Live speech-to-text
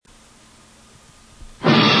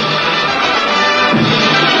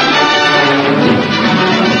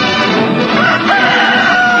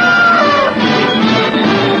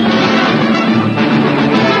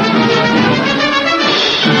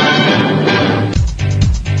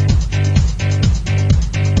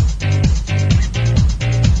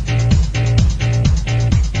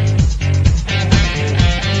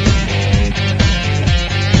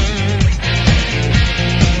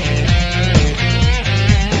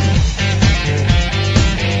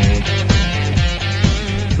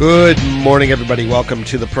Good morning, everybody. Welcome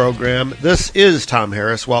to the program. This is Tom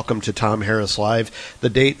Harris. Welcome to Tom Harris Live. The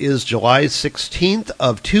date is July 16th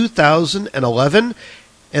of 2011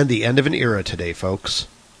 and the end of an era today, folks.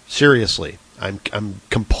 Seriously. I'm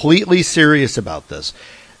completely serious about this.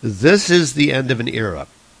 This is the end of an era.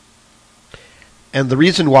 And the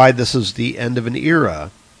reason why this is the end of an era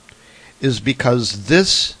is because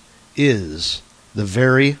this is the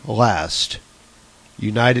very last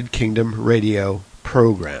United Kingdom radio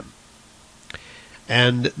program.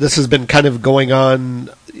 And this has been kind of going on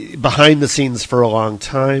behind the scenes for a long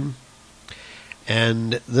time.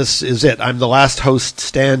 And this is it. I'm the last host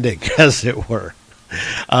standing, as it were.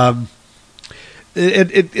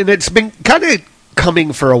 It's been kind of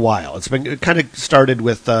coming for a while. It's been kind of started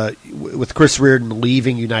with Chris Reardon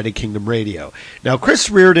leaving United Kingdom Radio. Now, Chris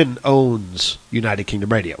Reardon owns United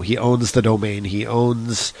Kingdom Radio. He owns the domain. He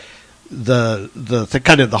owns the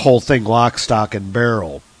kind of the whole thing, lock, stock, and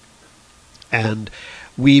barrel. And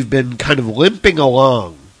we've been kind of limping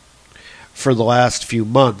along for the last few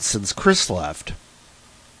months since Chris left.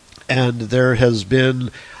 And there has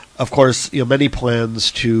been, of course, many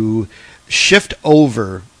plans to shift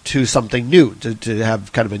over to something new, to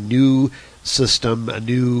have kind of a new system, a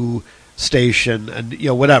new station, and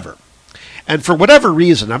whatever. And for whatever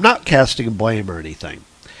reason, I'm not casting blame or anything,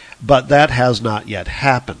 but that has not yet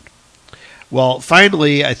happened. Well,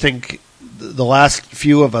 finally, I think the last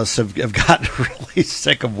few of us have gotten really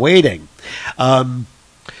sick of waiting.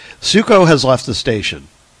 Suko has left the station.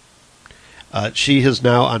 She is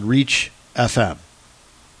now on Reach FM.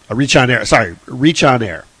 Reach on Air. Sorry, Reach on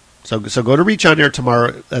Air. So go to Reach on Air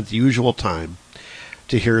tomorrow at the usual time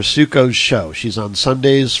to hear Suko's show. She's on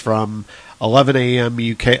Sundays from 11 a.m.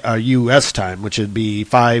 U.S. time, which would be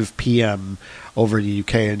 5 p.m. over in the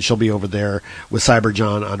UK, and she'll be over there with Cyber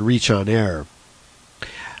John on Reach on Air.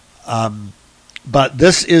 But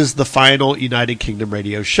this is the final United Kingdom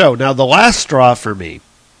radio show. Now, the last straw for me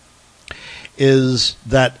is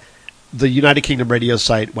that the United Kingdom radio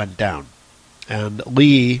site went down, and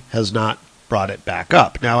Lee has not brought it back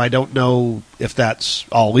up. Now, I don't know if that's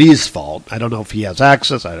all Lee's fault. I don't know if he has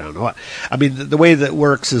access. I don't know what. I mean, the way that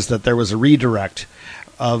works is that there was a redirect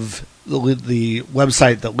of the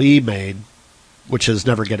website that Lee made, which is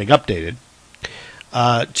never getting updated,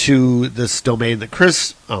 to this domain that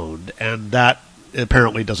Chris owned, and that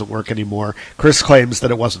apparently doesn't work anymore. Chris claims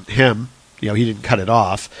that it wasn't him. He didn't cut it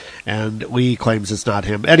off, and Lee claims it's not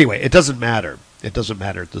him. Anyway, it doesn't matter. It doesn't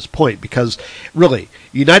matter at this point, because really,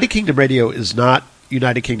 United Kingdom Radio is not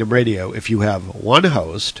United Kingdom Radio if you have one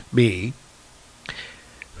host, me,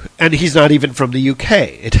 and he's not even from the UK.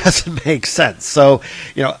 It doesn't make sense. So,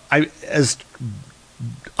 as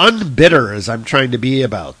unbitter as I'm trying to be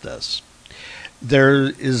about this, there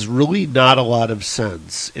is really not a lot of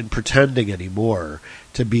sense in pretending anymore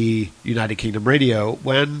to be United Kingdom Radio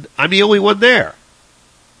when I'm the only one there.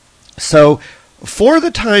 So, for the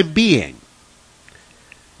time being,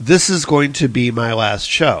 this is going to be my last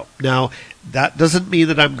show. Now, that doesn't mean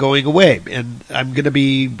that I'm going away, and I'm going to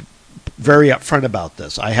be very upfront about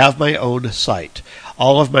this. I have my own site.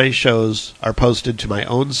 All of my shows are posted to my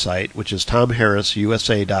own site, which is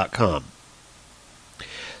TomHarrisUSA.com.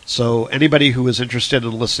 So anybody who is interested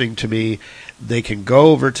in listening to me, they can go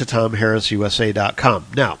over to TomHarrisUSA.com.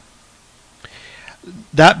 Now,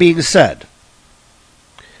 that being said,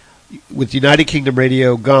 with United Kingdom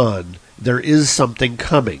Radio gone, there is something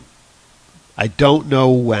coming. I don't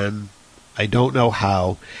know when. I don't know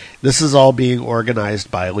how. This is all being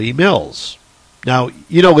organized by Lee Mills. Now,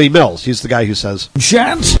 you know Lee Mills. He's the guy who says,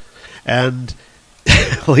 "Chance." And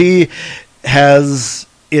Lee has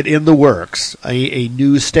it in the works, a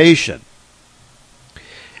new station.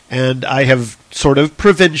 And I have sort of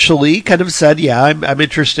provincially kind of said, yeah, I'm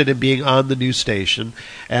interested in being on the new station,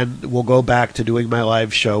 and we'll go back to doing my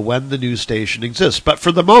live show when the new station exists. But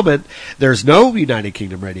for the moment, there's no United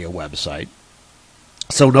Kingdom Radio website,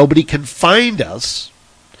 so nobody can find us.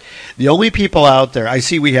 The only people out there, I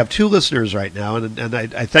see we have 2 listeners right now, and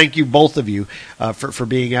I thank you, both of you, for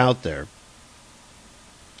being out there.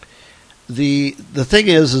 The thing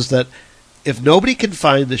is that if nobody can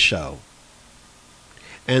find the show,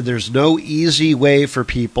 and there's no easy way for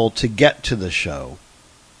people to get to the show,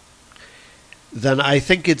 then I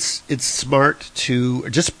think it's smart to, or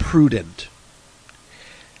just prudent,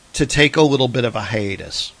 to take a little bit of a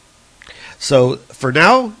hiatus. So for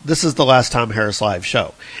now, this is the last Tom Harris Live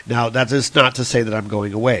show. Now, that is not to say that I'm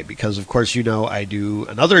going away, because of course I do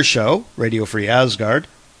another show, Radio Free Asgard,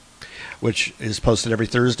 which is posted every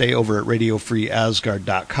Thursday over at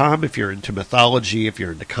radiofreeasgard.com. If you're into mythology, if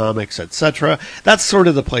you're into comics, etc., that's sort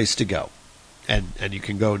of the place to go. and you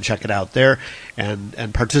can go and check it out there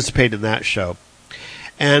and participate in that show.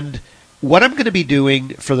 And what I'm going to be doing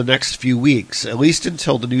for the next few weeks, at least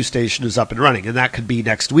until the new station is up and running, and that could be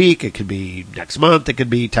next week, it could be next month, it could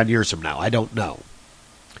be 10 years from now. I don't know.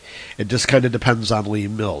 It just kind of depends on Lee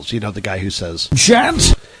Mills, the guy who says,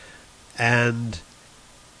 "Chance." And,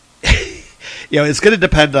 it's going to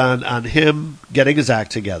depend on him getting his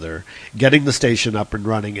act together, getting the station up and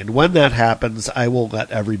running. And when that happens, I will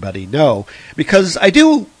let everybody know. Because I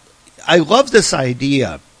love this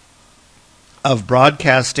idea of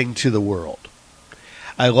broadcasting to the world.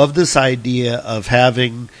 I love this idea of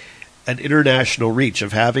having an international reach,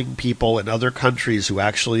 of having people in other countries who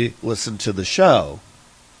actually listen to the show.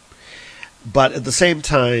 But at the same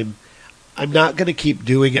time, I'm not going to keep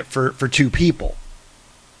doing it for two people.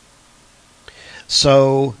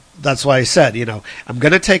 So that's why I said, I'm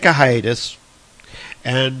going to take a hiatus.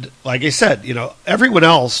 And like I said, everyone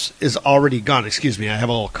else is already gone. Excuse me, I have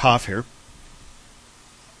a little cough here.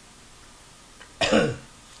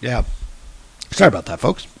 Yeah. Sorry about that,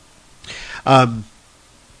 folks.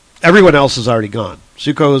 Everyone else is already gone.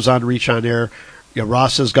 Suko is on Reach on Air.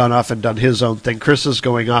 Ross has gone off and done his own thing. Chris is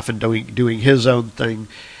going off and doing his own thing.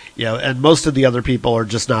 And most of the other people are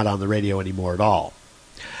just not on the radio anymore at all.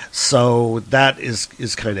 So that is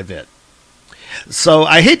kind of it. So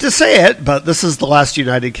I hate to say it, but this is the last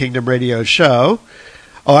United Kingdom radio show.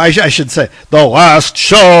 Oh, I should say the last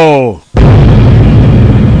show.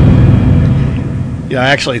 I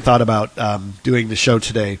actually thought about doing the show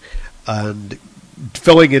today and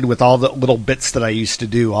filling in with all the little bits that I used to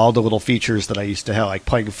do, all the little features that I used to have, like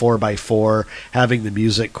playing 4x4, having the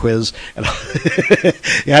music quiz, and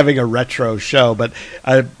having a retro show. But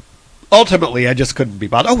ultimately, I just couldn't be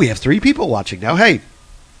bothered. Oh, we have 3 people watching now. Hey,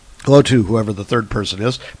 hello to whoever the third person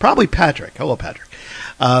is. Probably Patrick. Hello, Patrick.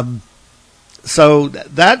 So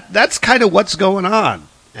that's kind of what's going on.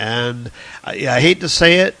 And I hate to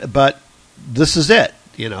say it, but this is it,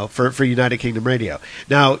 for United Kingdom Radio.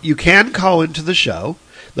 Now, you can call into the show.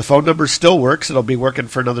 The phone number still works. It'll be working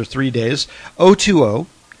for another 3 days.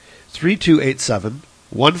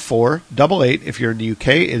 020-3287-1488. If you're in the UK,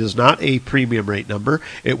 it is not a premium rate number.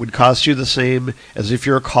 It would cost you the same as if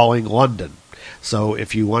you're calling London. So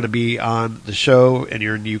if you want to be on the show and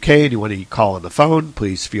you're in the UK and you want to call on the phone,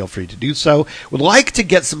 please feel free to do so. Would like to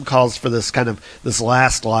get some calls for this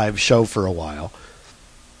last live show for a while.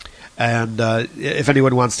 And if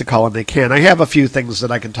anyone wants to call in, they can. I have a few things that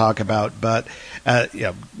I can talk about, but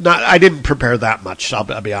I didn't prepare that much.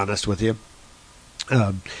 I'll be honest with you.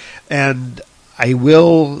 And I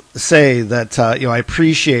will say that I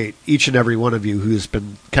appreciate each and every one of you who's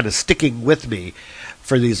been kind of sticking with me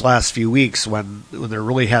for these last few weeks when there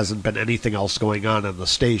really hasn't been anything else going on the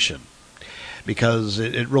station. Because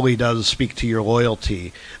it really does speak to your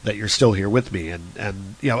loyalty that you're still here with me,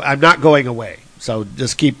 and I'm not going away. So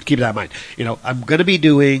just keep that in mind. I'm going to be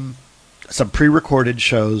doing some pre-recorded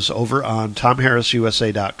shows over on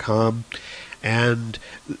TomHarrisUSA.com, and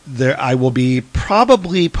I will be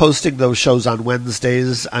probably posting those shows on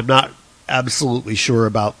Wednesdays. I'm not absolutely sure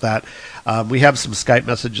about that. We have some Skype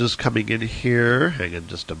messages coming in here. Hang on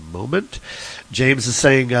just a moment. James is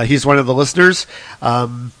saying he's one of the listeners.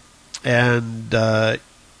 Okay,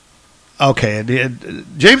 and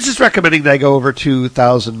James is recommending that I go over to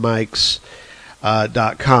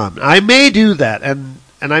 1000mics.com. I may do that, and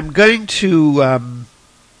I'm going to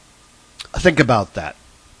think about that.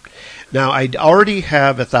 Now, I already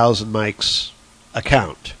have a 1000 Mics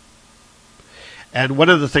account, and one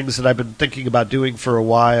of the things that I've been thinking about doing for a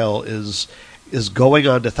while is going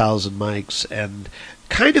on to 1000 Mics and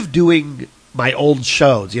kind of doing my old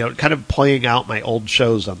shows, kind of playing out my old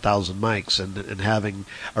shows on 1000 Mics and having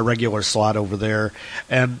a regular slot over there.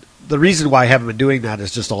 And the reason why I haven't been doing that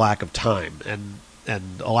is just a lack of time and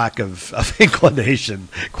a lack of inclination,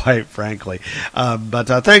 quite frankly. But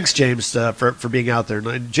thanks, James, for being out there.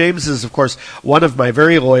 And James is, of course, one of my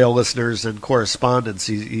very loyal listeners and correspondents.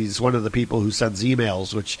 He's one of the people who sends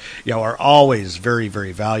emails, which are always very,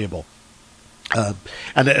 very valuable. And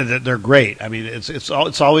they're great. I mean, it's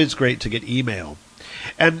always great to get email.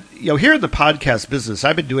 And here in the podcast business,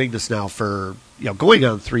 I've been doing this now for going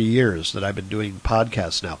on 3 years that I've been doing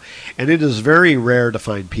podcasts now, and it is very rare to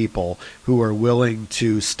find people who are willing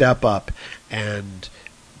to step up and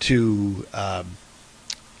to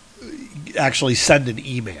actually send an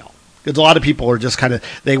email. Because a lot of people are just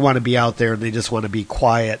they want to be out there and they just want to be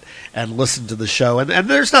quiet and listen to the show. And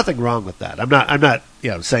there's nothing wrong with that. I'm not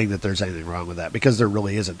saying that there's anything wrong with that, because there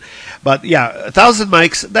really isn't. But 1000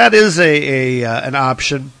 Mics, that is an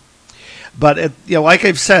option. But like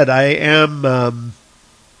I've said, I've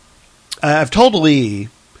told Lee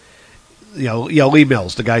Lee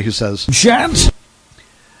Mills, the guy who says, Chance?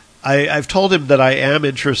 I've told him that I am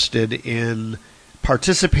interested in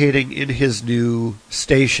participating in his new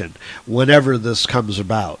station whenever this comes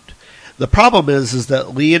about. The problem is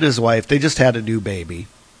that Lee and his wife, they just had a new baby,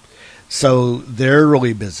 so they're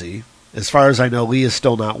really busy. As far as I know, Lee is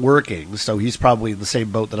still not working, so he's probably in the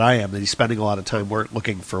same boat that I am, that he's spending a lot of time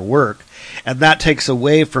looking for work, and that takes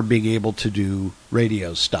away from being able to do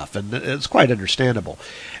radio stuff, and it's quite understandable.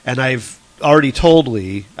 And I've already told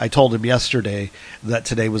Lee, I told him yesterday that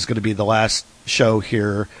today was going to be the last show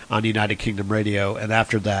here on United Kingdom Radio, and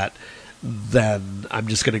after that, then I'm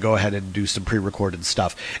just going to go ahead and do some pre-recorded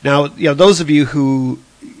stuff. Now, those of you who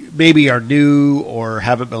maybe are new or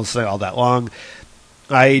haven't been listening all that long,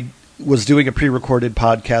 I was doing a pre-recorded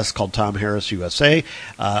podcast called Tom Harris USA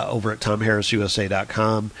over at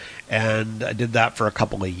TomHarrisUSA.com, and I did that for a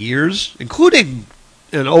couple of years, including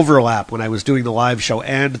an overlap when I was doing the live show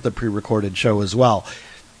and the pre-recorded show as well.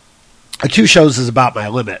 2 shows is about my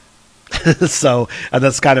limit. So, and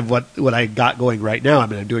that's kind of what I got going right now. I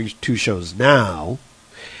mean, I'm doing 2 shows now,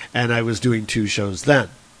 and I was doing 2 shows then.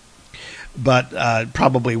 But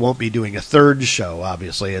probably won't be doing a 3rd show,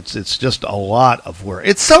 obviously. It's just a lot of work.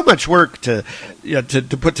 It's so much work to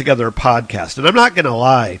put together a podcast, and I'm not going to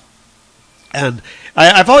lie. And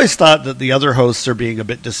I've always thought that the other hosts are being a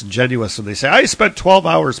bit disingenuous when they say, I spent 12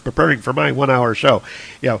 hours preparing for my 1-hour show.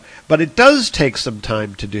 But it does take some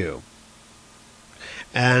time to do.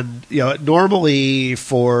 And, normally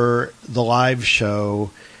for the live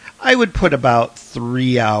show, I would put about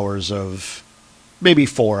 3 hours of, maybe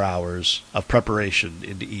 4 hours of preparation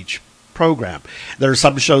into each program. There are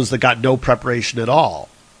some shows that got no preparation at all.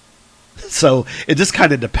 So it just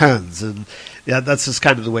kind of depends, and that's just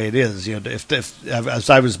kind of the way it is. If as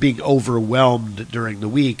I was being overwhelmed during the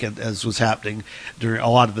week, and as was happening during a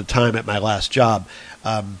lot of the time at my last job,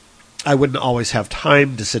 I wouldn't always have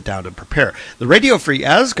time to sit down and prepare. The Radio Free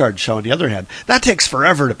Asgard show, on the other hand, that takes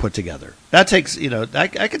forever to put together. That takes,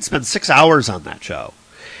 I could spend 6 hours on that show,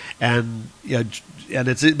 and and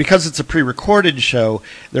it's because it's a pre-recorded show.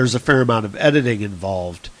 There's a fair amount of editing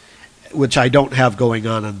involved, which I don't have going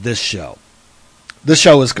on this show. This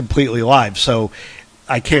show is completely live, so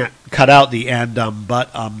I can't cut out the and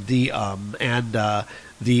but the and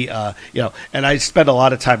and I spend a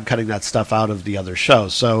lot of time cutting that stuff out of the other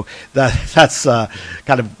shows. So that's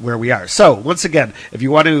kind of where we are. So once again, if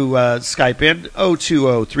you want to Skype in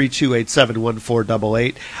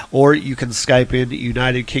 020-3287-1488, or you can Skype in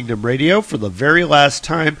United Kingdom Radio for the very last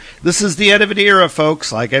time. This is the end of an era,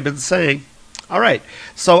 folks, like I've been saying. All right,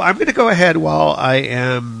 so I'm going to go ahead while I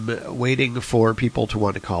am waiting for people to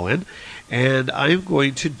want to call in, and I'm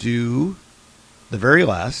going to do the very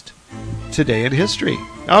last Today in History.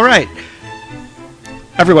 All right.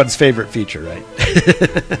 Everyone's favorite feature, right?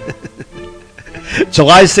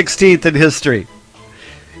 July 16th in history.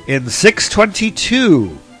 In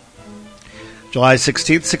 622, July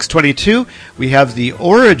 16th, 622, we have the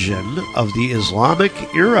origin of the Islamic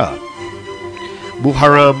era.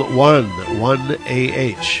 Muharram 1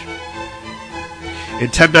 AH. In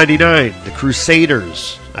 1099, the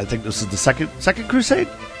Crusaders, I think this is the second crusade?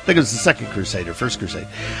 I think it was the second crusade or first crusade,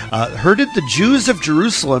 herded the Jews of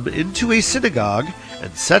Jerusalem into a synagogue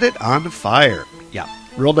and set it on fire. Yeah,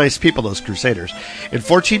 real nice people, those crusaders. In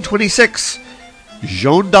 1426,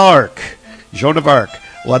 Joan of Arc,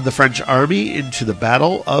 led the French army into the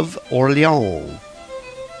Battle of Orleans.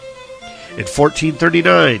 In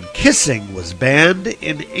 1439, kissing was banned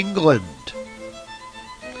in England.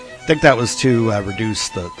 I think that was to reduce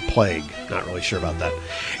the plague. Not really sure about that.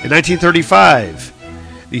 In 1935,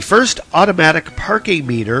 the first automatic parking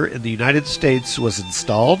meter in the United States was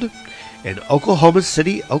installed in Oklahoma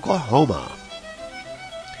City, Oklahoma.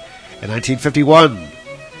 In 1951,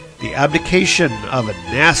 the abdication of a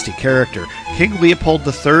nasty character. King Leopold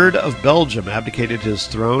III of Belgium abdicated his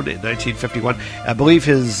throne in 1951. I believe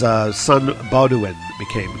his son Baudouin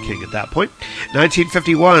became king at that point.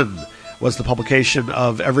 1951 was the publication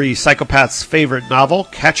of every psychopath's favorite novel,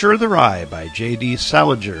 Catcher in the Rye by J.D.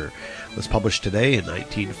 Salinger. It was published today in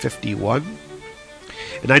 1951.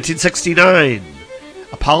 In 1969,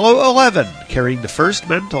 Apollo 11, carrying the first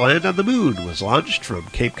men to land on the moon, was launched from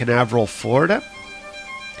Cape Canaveral, Florida.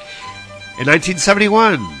 In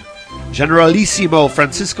 1971, Generalissimo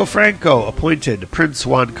Francisco Franco appointed Prince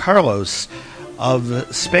Juan Carlos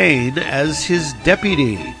of Spain as his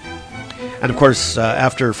deputy. And of course,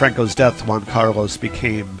 after Franco's death, Juan Carlos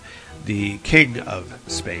became the King of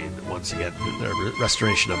Spain once again, the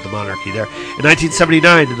restoration of the monarchy there. In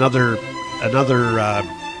 1979, another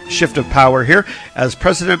shift of power here, as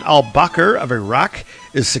President al-Bakr of Iraq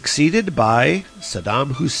is succeeded by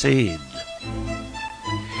Saddam Hussein.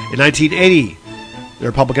 In 1980, the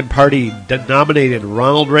Republican Party nominated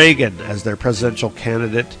Ronald Reagan as their presidential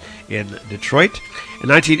candidate in Detroit. In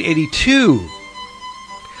 1982,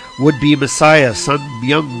 would-be Messiah Sun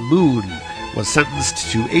Myung Moon was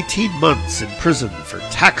sentenced to 18 months in prison for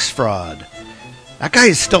tax fraud. That guy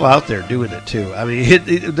is still out there doing it, too. I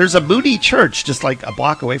mean, there's a Mooney church just like a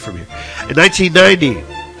block away from here. In 1990,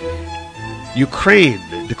 Ukraine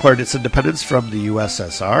declared its independence from the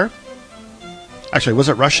USSR. Actually, was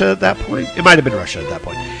it Russia at that point? It might have been Russia at that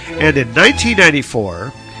point. And in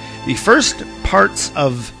 1994, the first parts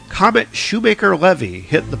of comet Shoemaker-Levy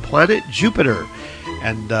hit the planet Jupiter.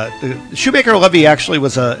 And the Shoemaker-Levy actually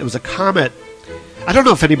was a comet. I don't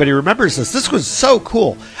know if anybody remembers this. This was so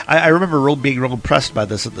cool. I remember being real impressed by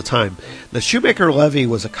this at the time. The Shoemaker-Levy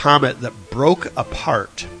was a comet that broke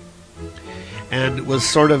apart and was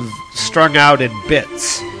sort of strung out in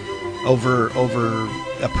bits over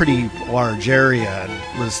a pretty large area, and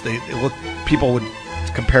people would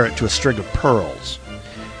compare it to a string of pearls.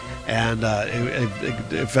 And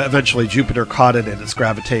eventually Jupiter caught it in its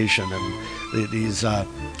gravitation, and these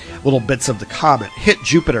little bits of the comet hit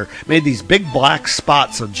Jupiter, made these big black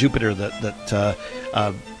spots on Jupiter that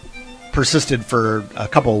persisted for a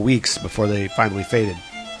couple of weeks before they finally faded.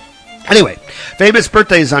 Anyway, famous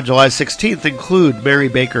birthdays on July 16th include Mary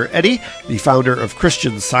Baker Eddy, the founder of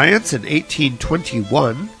Christian Science in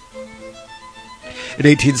 1821. In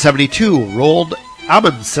 1872, Roald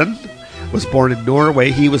Amundsen was born in Norway.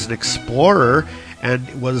 He was an explorer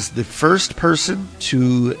and was the first person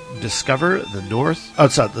to discover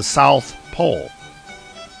the South Pole.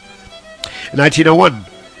 In 1901,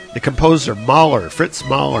 the composer Fritz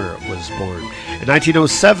Mahler was born. In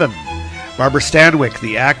 1907, Barbara Stanwyck,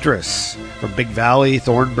 the actress from Big Valley,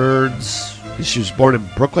 Thornbirds. She was born in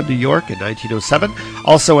Brooklyn, New York in 1907.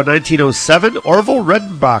 Also in 1907, Orville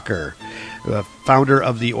Redenbacher, founder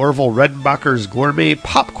of the Orville Redenbacher's Gourmet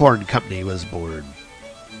Popcorn Company, was born.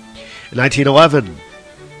 In 1911,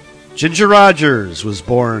 Ginger Rogers was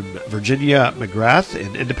born. Virginia McGrath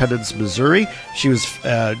in Independence, Missouri. She was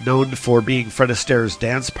known for being Fred Astaire's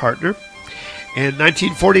dance partner. In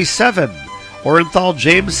 1947, Orenthal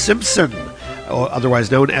James Simpson,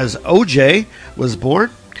 otherwise known as O.J., was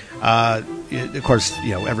born. Of course,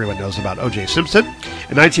 everyone knows about O.J. Simpson.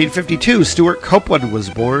 In 1952, Stuart Copeland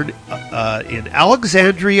was born in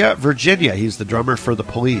Alexandria, Virginia. He's the drummer for The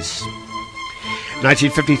Police. In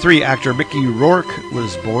 1953, actor Mickey Rourke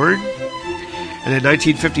was born. And in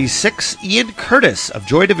 1956, Ian Curtis of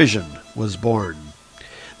Joy Division was born.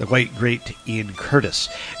 The late, great Ian Curtis.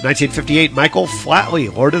 In 1958, Michael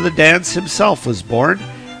Flatley, Lord of the Dance himself, was born.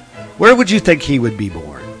 Where would you think he would be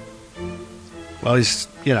born? Well, he's,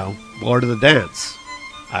 Lord of the Dance.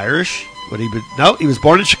 Irish? No, he was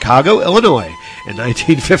born in Chicago, Illinois in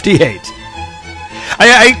 1958.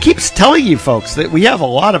 I keep telling you folks that we have a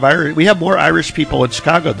lot of we have more Irish people in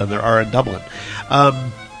Chicago than there are in Dublin.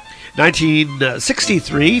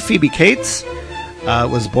 1963, Phoebe Cates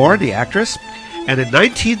was born, the actress. And in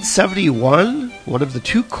 1971, one of the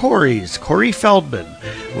two Corys, Corey Feldman,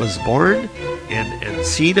 was born in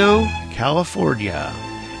Encino, California.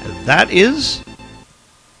 And that is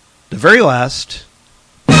the very last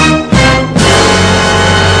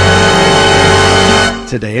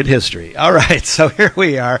Today in History. All right, so here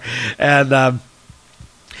we are. And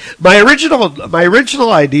my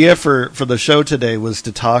original idea for the show today was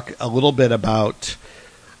to talk a little bit about...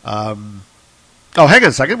 hang on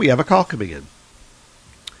a second. We have a call coming in.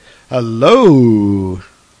 Hello.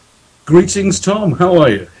 Greetings, Tom. How are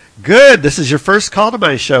you? Good. This is your first call to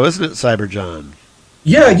my show, isn't it, Cyberjohn?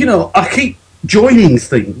 Yeah, I keep joining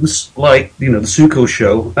things like, the Suko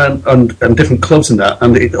show and different clubs and that,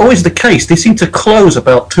 and it's always the case. They seem to close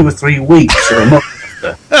about 2 or 3 weeks or a month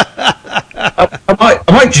after. Am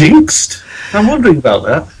I jinxed? I'm wondering about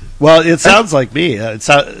that. Well, it sounds like me.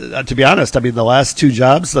 To be honest, the last 2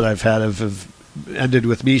 jobs that I've had have ended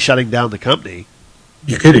with me shutting down the company.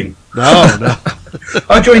 You're kidding? No.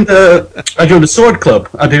 I joined a sword club.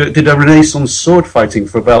 I did a Renaissance sword fighting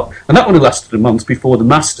for and that only lasted a month before the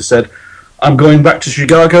master said, "I'm going back to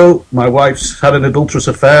Chicago. My wife's had an adulterous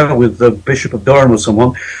affair with the Bishop of Durham or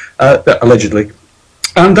someone, allegedly."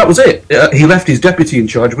 And that was it. He left his deputy in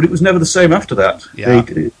charge, but it was never the same after that. Yeah.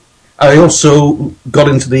 I also got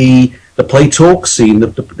into the play talk scene,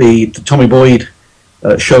 the Tommy Boyd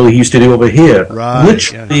show he used to do over here.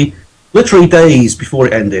 Right. Literally days before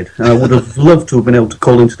it ended. And I would have loved to have been able to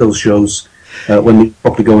call into those shows when they were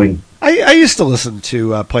properly going. I used to listen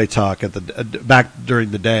to Play Talk back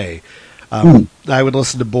during the day. I would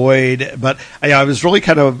listen to Boyd, but I was really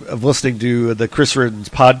kind of listening to the Chris Ridden's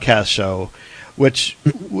podcast show, which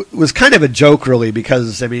was kind of a joke, really,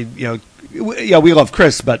 because I mean, we love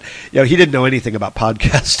Chris, but he didn't know anything about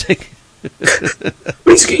podcasting.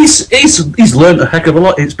 he's learned a heck of a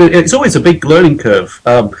lot. It's always a big learning curve.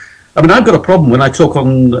 I mean, I've got a problem when I talk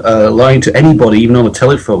online to anybody, even on a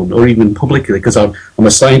telephone or even publicly, because I'm a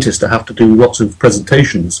scientist. I have to do lots of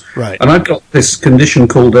presentations, right? And I've got this condition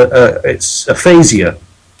called it's aphasia.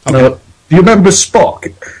 Okay. Do you remember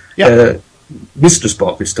Spock? Yeah. Mr.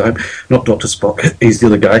 Spock this time, not Dr. Spock. He's the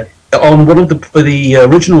other guy. On one of the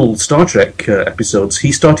original Star Trek episodes,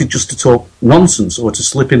 he started just to talk nonsense or to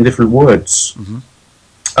slip in different words.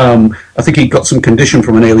 Mm-hmm. I think he got some condition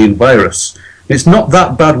from an alien virus. It's not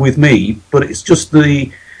that bad with me, but it's just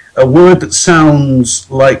a word that sounds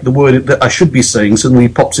like the word that I should be saying suddenly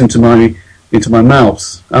pops into my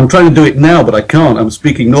mouth. I'm trying to do it now, but I can't. I'm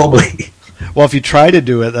speaking normally. Well, if you try to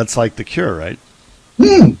do it, that's like the cure, right?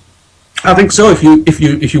 I think so.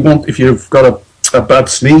 If you've got a bad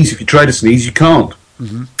sneeze, if you try to sneeze, you can't.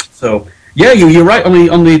 Mm-hmm. So yeah, you're right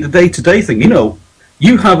on the day-to-day thing.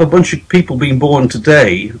 You have a bunch of people being born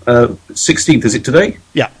today. 16th, is it today?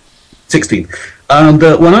 Yeah. 16th. And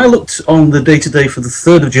when I looked on the day-to-day for the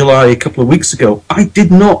 3rd of July a couple of weeks ago, I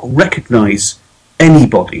did not recognize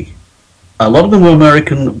anybody. A lot of them were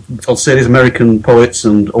American, I'll say there's American poets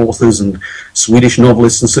and authors and Swedish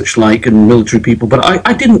novelists and such like, and military people, but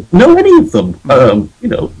I didn't know any of them.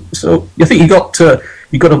 So I think you got a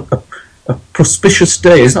propitious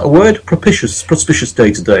day. Is that a word? Propitious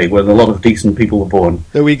day today, when a lot of decent people were born.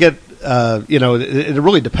 So we get, it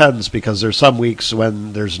really depends, because there's some weeks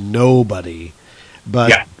when there's nobody,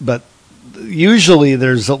 but usually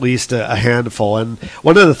there's at least a handful. And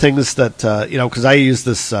one of the things that, because I use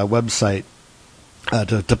this website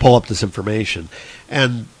to pull up this information,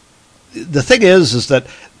 and the thing is that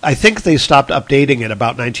I think they stopped updating it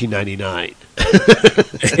about 1999.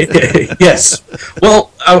 Yes.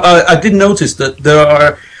 Well, I did notice that there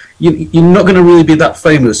are. You're not going to really be that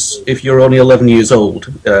famous if you're only 11 years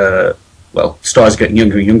old. Well, stars getting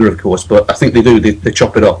younger and younger, of course, but I think they do. They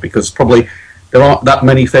chop it off because probably there aren't that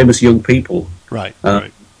many famous young people. Right.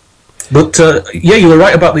 Right. But you were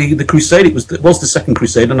right about the crusade. It was the second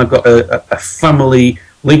crusade, and I've got a family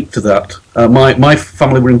link to that. My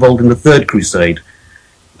family were involved in the third crusade.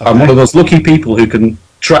 Okay. I'm one of those lucky people who can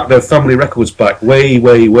track their family records back way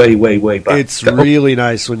back. It's really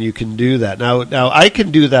nice when you can do that. Now I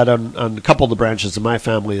can do that on a couple of the branches of my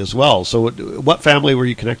family as well. So what family were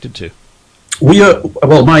you connected to?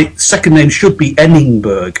 My second name should be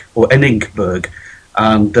Enningberg,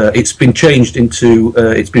 and it's been changed into,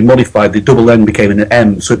 it's been modified. The double N became an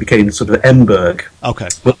M, so it became sort of Emberg. Okay.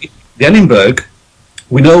 But the Enningberg,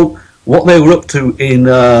 we know what they were up to in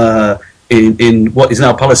what is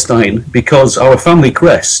now Palestine, because our family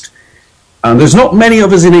crest, and there's not many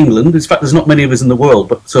of us in England. In fact, there's not many of us in the world.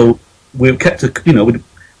 But so we've kept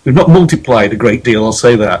we've not multiplied a great deal. I'll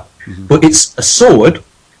say that. Mm-hmm. But it's a sword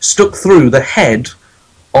stuck through the head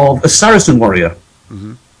of a Saracen warrior.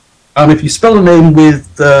 Mm-hmm. And if you spell a name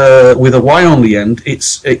with a Y on the end,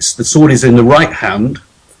 it's the sword is in the right hand,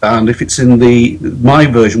 and if it's in my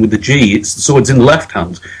version with the G, the sword's in the left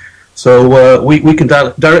hand. So we can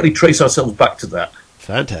directly trace ourselves back to that.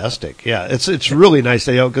 Fantastic, yeah, it's really nice,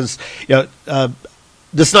 because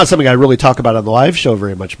this is not something I really talk about on the live show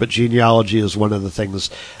very much, but genealogy is one of the things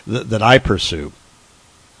that I pursue.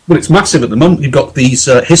 Well, it's massive at the moment. You've got these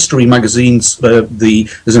history magazines.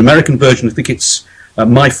 There's an American version. I think it's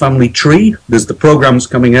My Family Tree. There's the programs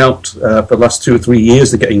coming out for the last 2 or 3 years.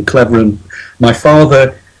 They're getting clever. And my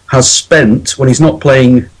father has spent, when he's not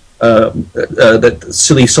playing that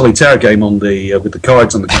silly solitaire game on with the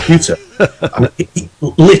cards on the computer, he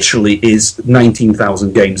literally is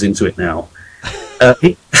 19,000 games into it now.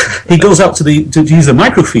 He goes out to use the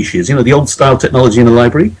microfiches, the old style technology in the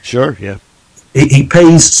library. Sure, yeah. He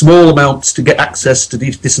pays small amounts to get access to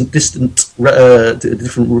these distant.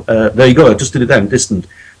 There you go. I just did it then. To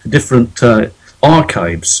different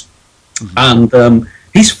archives, mm-hmm. And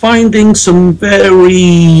he's finding some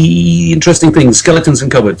very interesting things, skeletons in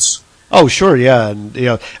cupboards. Oh, sure, yeah, and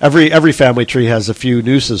every family tree has a few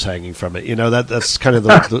nooses hanging from it. That's kind of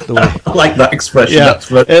the way. I like that expression. Yeah, that's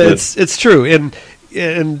right. It's true, and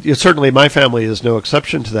certainly my family is no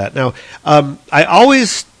exception to that. Now, I've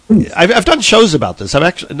done shows about this. I've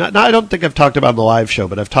actually I don't think I've talked about it on the live show,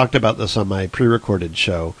 but I've talked about this on my pre-recorded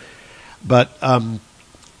show. But you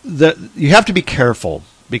have to be careful,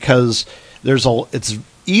 because it's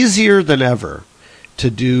easier than ever to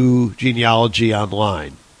do genealogy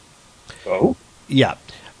online. Oh? Yeah.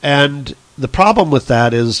 And the problem with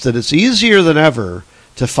that is that it's easier than ever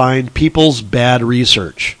to find people's bad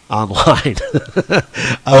research online.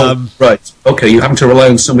 Right. Okay, you're having to rely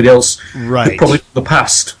on somebody else, Right. probably from the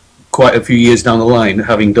past, quite a few years down the line,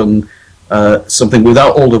 having done something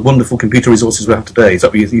without all the wonderful computer resources we have today. Is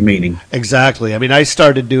that what you're meaning? Exactly. I mean, I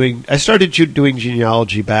started doing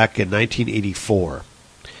genealogy back in 1984.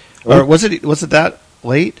 Or was it that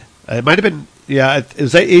late? It might have been. Yeah, it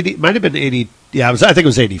was 80. Might have been 80. Yeah, I think it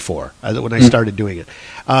was 84 when I started doing it.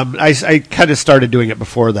 I kind of started doing it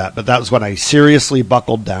before that, but that was when I seriously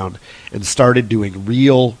buckled down and started doing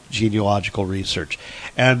real genealogical research.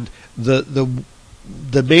 And the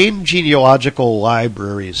main genealogical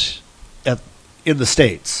libraries in the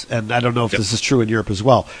States, and I don't know if this is true in Europe as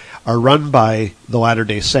well, are run by the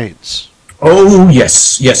Latter-day Saints. Oh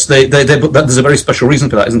yes. There's a very special reason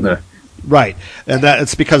for that, isn't there? Right, and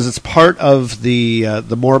it's because it's part of the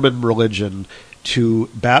Mormon religion to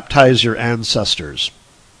baptize your ancestors.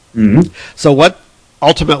 Mm-hmm. So what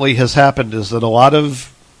ultimately has happened is that a lot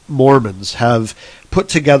of Mormons have put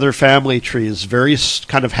together family trees very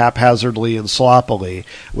kind of haphazardly and sloppily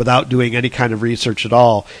without doing any kind of research at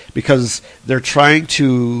all, because they're trying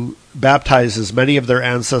to baptize as many of their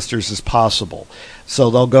ancestors as possible. So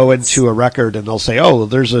they'll go into a record and they'll say, "Oh,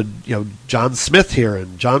 there's a John Smith here,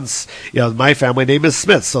 and John's my family name is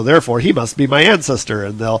Smith, so therefore he must be my ancestor."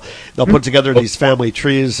 And they'll put together these family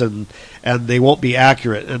trees, and they won't be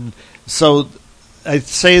accurate. And so I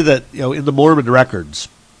say that in the Mormon records,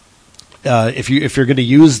 if you're going to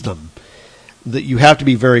use them, that you have to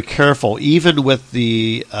be very careful, even with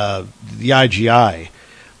the IGI,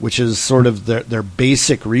 which is sort of their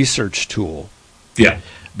basic research tool. Yeah.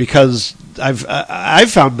 Because I've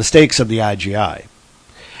found mistakes in the IGI,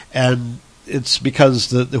 and it's because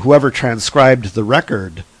whoever transcribed the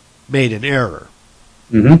record made an error.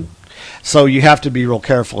 Mm-hmm. So you have to be real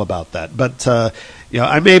careful about that. But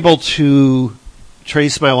I'm able to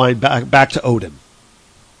trace my line back to Odin.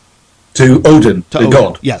 To Odin, the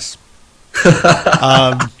god. Yes.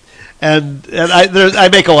 And I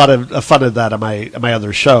make a lot of fun of that on my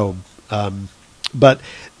other show, but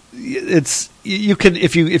it's you can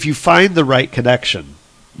if you find the right connection,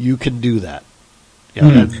 you can do that.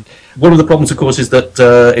 And one of the problems, of course, is that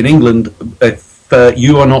in England, if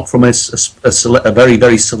you are not from a very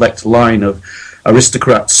very select line of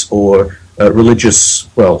aristocrats or religious,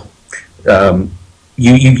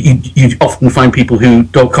 you often find people who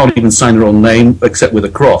can't even sign their own name except with a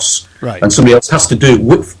cross, right? And somebody else has to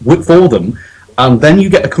do it for them, and then you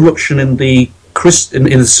get a corruption in the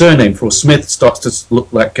in the surname. For Smith starts to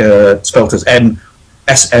look like spelt as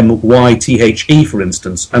SMYTHE, for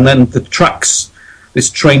instance, and then this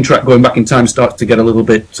train track going back in time starts to get a little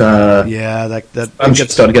bit start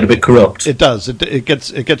to get a bit corrupt. It does. It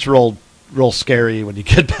gets real scary when you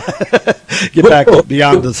get back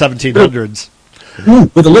beyond the 1700s.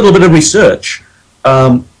 With a little bit of research,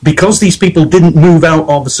 because these people didn't move out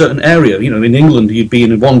of a certain area. In England, you'd be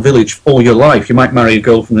in one village all your life. You might marry a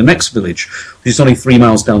girl from the next village, which is only 3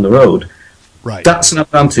 miles down the road. Right. That's an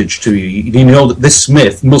advantage to you. You know that this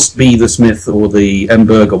Smith must be the Smith or the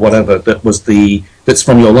Emberg or whatever that's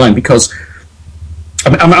from your line. Because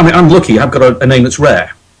I'm lucky. I've got a name that's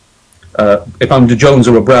rare. If I'm a Jones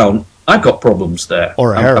or a Brown, I've got problems there.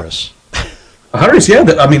 Or a Harris. Harris, yeah.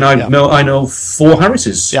 I know 4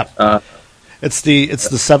 Harrises. Yeah. It's the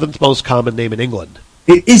 7th most common name in England.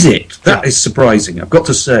 Is it? That is surprising. I've got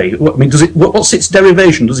to say. What's its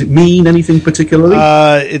derivation? Does it mean anything particularly?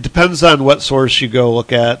 It depends on what source you go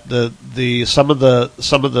look at. Some of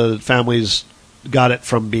the families got it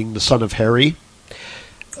from being the son of Harry.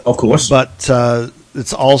 Of course, but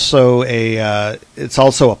it's also a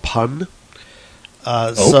pun.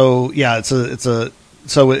 So yeah,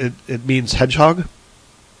 it means hedgehog.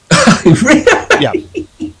 Yeah.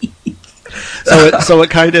 So it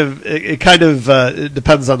kind of it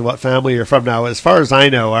depends on what family you're from. Now, as far as I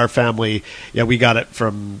know, our family, we got it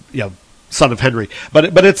from son of Henry,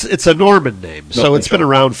 but it's a Norman name, so it's been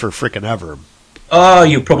around for frickin' ever.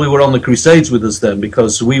 You probably were on the Crusades with us then,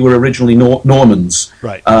 because we were originally Normans,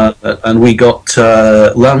 right? And we got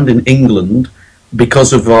land in England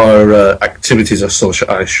because of our activities,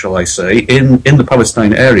 shall I say, in the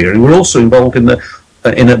Palestine area, and we're also involved in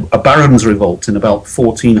a barons' revolt in about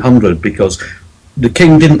 1400, because the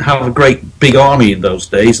king didn't have a great big army in those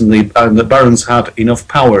days, and the barons had enough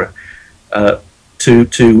power to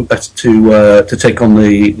take on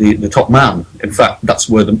the top man. In fact, that's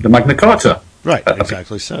where the Magna Carta, right,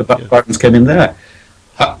 exactly. So the barons came in there.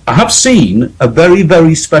 I have seen a very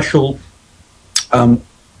very special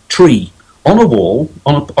tree on a wall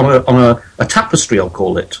on a tapestry, I'll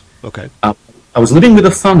call it. Okay. I was living with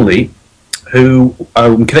a family who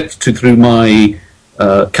I'm connected to through my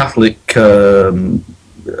Catholic. I'm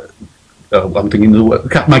thinking of the word,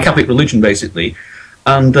 my Catholic religion, basically.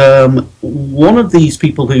 And one of these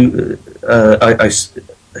people who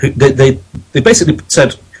they basically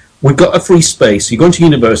said, "We've got a free space. You're going to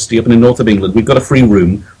university up in the north of England. We've got a free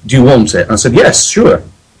room. Do you want it?" And I said, "Yes, sure."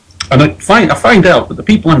 And I find out that the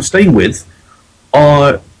people I'm staying with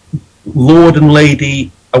are Lord and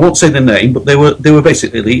Lady. I won't say their name, but they were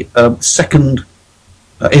basically second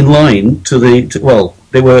in line to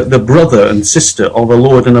they were the brother and sister of a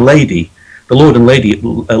Lord and a Lady. The Lord and Lady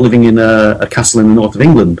living in a castle in the north of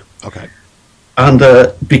England. Okay. And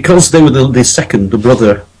because they were the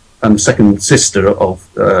brother and second sister of,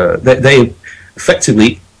 they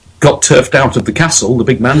effectively got turfed out of the castle, the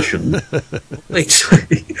big mansion,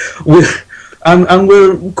 and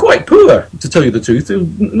we're quite poor, to tell you the truth.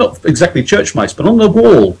 Not exactly church mice, but on the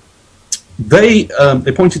wall, they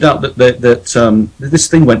pointed out that this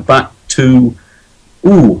thing went back to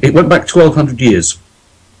 1,200 years.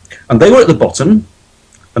 And they were at the bottom,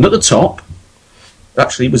 and at the top,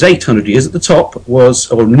 actually it was 800 years, at the top or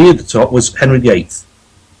near the top, was Henry VIII.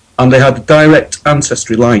 And they had a direct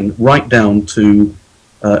ancestry line right down to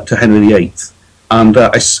Henry VIII. And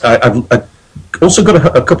I've also got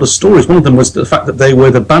a couple of stories. One of them was the fact that they were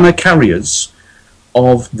the banner carriers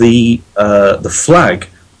of the flag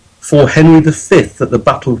for Henry V at the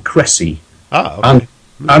Battle of Crecy. Okay.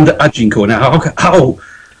 And at Agincourt. Now,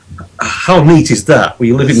 how neat is that? Where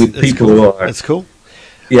you're living with people cool. who are... It's cool.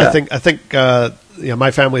 Yeah. I think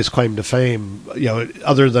my family's claim to fame,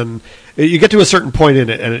 other than you get to a certain point in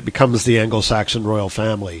it and it becomes the Anglo-Saxon royal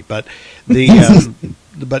family, but I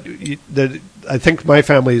think my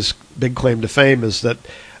family's big claim to fame is that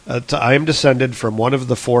I am descended from one of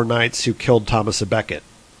the 4 knights who killed Thomas a Becket.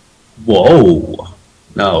 Whoa!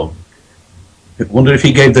 No. I wonder if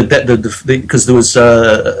he gave because there was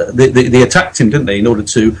they attacked him, didn't they, in order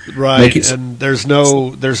to make it. And there's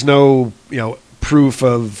no proof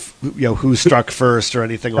of who struck first or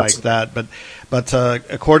anything like that. But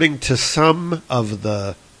according to some of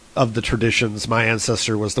the traditions, my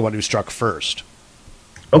ancestor was the one who struck first.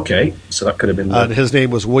 Okay, so that could have been. And his name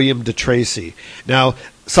was William de Tracy. Now,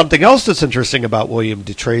 something else that's interesting about William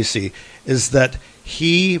de Tracy is that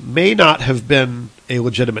he may not have been a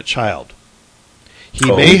legitimate child. He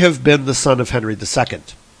may have been the son of Henry II.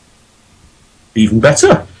 Even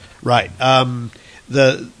better. Right.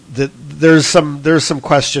 There's some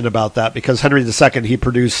question about that because Henry II, he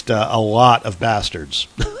produced a lot of bastards,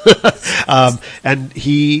 and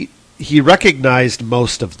he recognized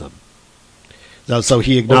most of them. So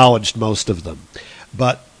he acknowledged most of them,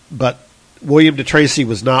 but William de Tracy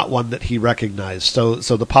was not one that he recognized. So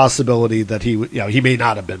the possibility that he may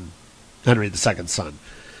not have been Henry II's son.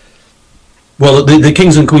 Well, the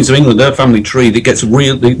kings and queens of England, their family tree, that gets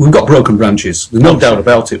we've got broken branches. There's no doubt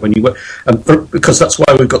about it. Because that's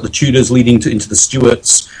why we've got the Tudors leading into the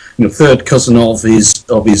Stuarts. Third cousin of his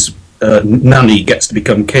nanny gets to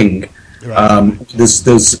become king. Right. There's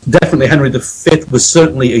definitely Henry V was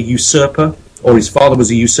certainly a usurper, or his father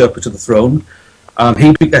was a usurper to the throne.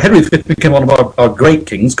 Henry V became one of our great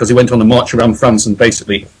kings because he went on a march around France and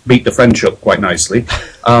basically beat the French up quite nicely,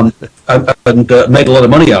 and made a lot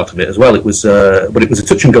of money out of it as well. But it was a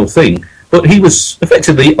touch and go thing. But he was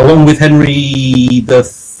effectively, along with Henry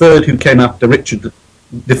III, who came after Richard,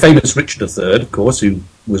 the famous Richard III, of course, who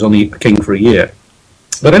was only king for a year.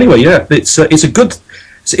 But anyway, yeah, it's a good.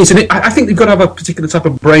 I think they've got to have a particular type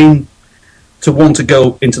of brain to want to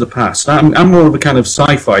go into the past. I'm more of a kind of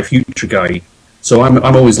sci-fi future guy. So I'm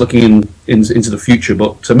always looking into the future,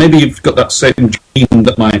 but maybe you've got that same gene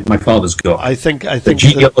that my father's got. I think the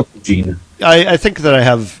genealogy gene. I think that I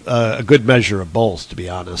have a good measure of both, to be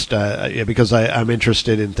honest, because I'm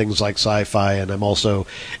interested in things like sci-fi, and I'm also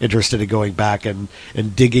interested in going back and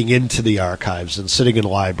digging into the archives and sitting in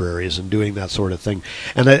libraries and doing that sort of thing.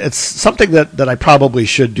 And it's something that I probably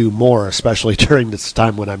should do more, especially during this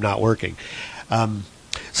time when I'm not working.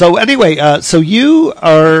 So anyway, so you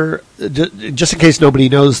are, just in case nobody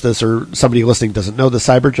knows this or somebody listening doesn't know, the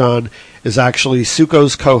Cyberjohn is actually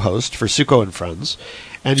Suko's co-host for Suko and Friends,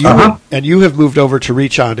 and you have moved over to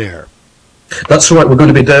Reach On Air. That's right. We're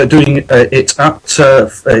going to be doing it at it's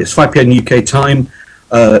 5 p.m. UK time.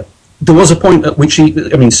 There was a point at which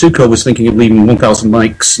Suko was thinking of leaving 1,000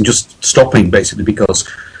 likes and just stopping, basically, because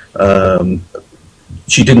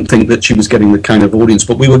she didn't think that she was getting the kind of audience.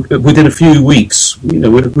 But within a few weeks,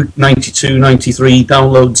 with 92, 93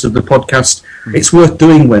 downloads of the podcast. It's worth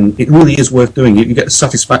doing it really is worth doing. You get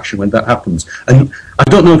satisfaction when that happens. And I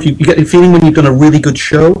don't know if you get the feeling when you've done a really good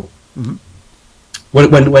show,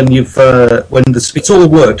 It's all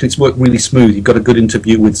worked. It's worked really smooth. You've got a good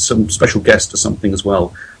interview with some special guest or something as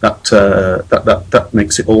well. That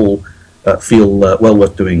makes it all feel well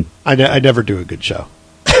worth doing. I never do a good show.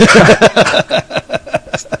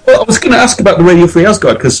 Well, I was going to ask about the Radio Free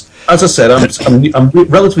Asgard because, as I said, I'm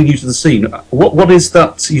relatively new to the scene. What is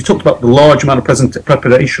that? You talked about the large amount of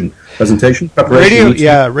preparation.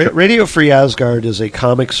 Radio Free Asgard is a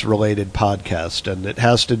comics-related podcast, and it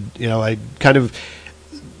has to. I kind of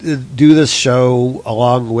do this show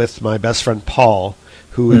along with my best friend Paul,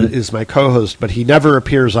 who is my co-host, but he never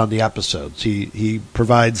appears on the episodes. He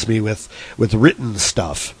provides me with written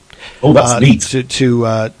stuff. Oh, that's neat.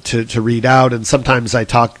 To read out, and sometimes I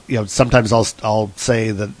talk. Sometimes I'll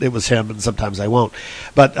say that it was him, and sometimes I won't.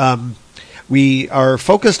 But we are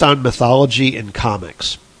focused on mythology in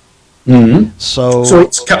comics. Mm-hmm. So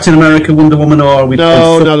it's Captain America, Wonder Woman, or are we?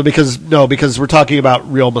 No, because we're talking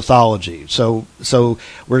about real mythology. So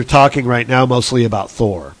we're talking right now mostly about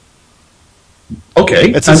Thor.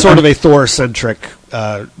 Okay, it's sort of a Thor-centric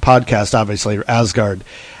podcast, obviously Asgard,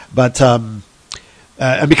 but.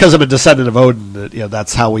 And because I'm a descendant of Odin,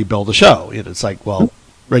 that's how we build a show. It's like, well,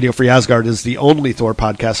 Radio Free Asgard is the only Thor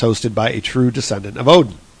podcast hosted by a true descendant of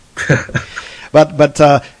Odin.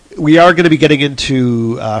 but we are going to be getting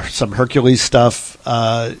into some Hercules stuff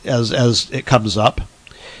as it comes up.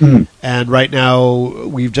 Mm. And right now,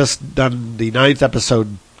 we've just done the 9th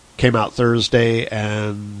episode. Came out Thursday,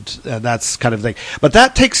 and that's kind of thing. But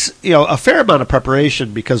that takes a fair amount of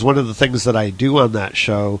preparation, because one of the things that I do on that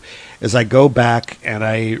show is I go back and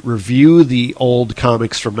I review the old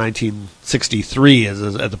comics from 1963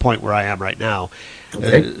 at the point where I am right now.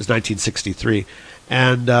 Okay. It's 1963,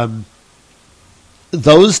 and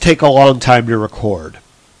those take a long time to record,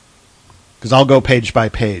 because I'll go page by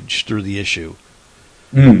page through the issue.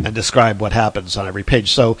 And describe what happens on every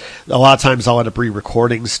page. So a lot of times I'll end up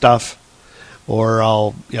re-recording stuff, or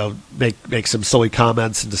I'll make some silly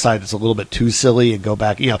comments and decide it's a little bit too silly and go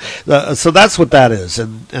back. So that's what that is.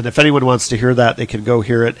 And if anyone wants to hear that, they can go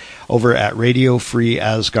hear it over at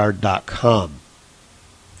radiofreeasgard.com.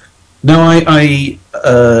 Now I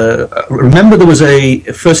remember there was a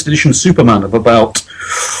first edition Superman of about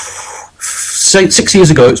 6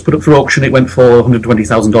 years ago. It was put up for auction. It went for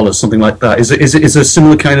 $120,000, something like that. Is it a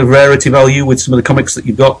similar kind of rarity value with some of the comics that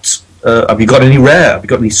you've got? Have you got any rare? Have you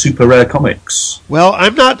got any super rare comics? Well,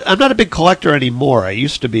 I'm not a big collector anymore. I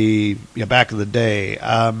used to be back in the day.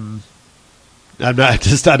 I'm not. I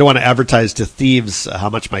don't want to advertise to thieves how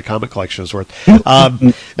much my comic collection is worth.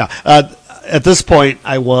 No, at this point,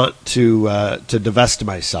 I want to divest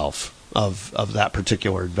myself of that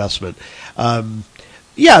particular investment.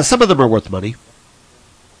 Yeah, some of them are worth money.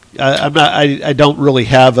 I don't really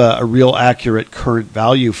have a real accurate current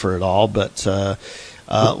value for it all, but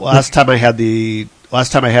last time I had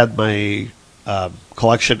my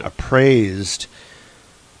collection appraised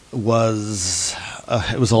was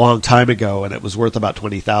it was a long time ago, and it was worth about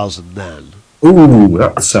 $20,000 then. Ooh,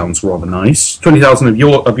 that sounds rather nice. 20,000 of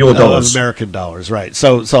your dollars, American dollars, right?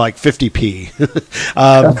 So like 50p.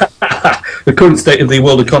 The current state of the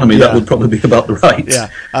world economy, that would probably be about the right. Yeah.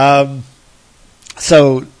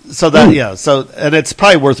 So and it's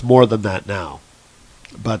probably worth more than that now.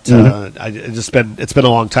 But it's been a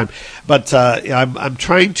long time. But I'm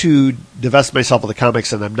trying to divest myself of the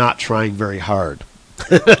comics, and I'm not trying very hard.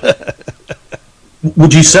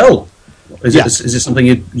 Would you sell? Is it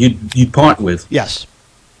something you'd part with? Yes.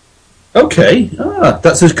 Okay,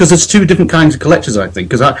 that's because there's two different kinds of collectors, I think.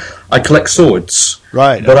 Because I collect swords,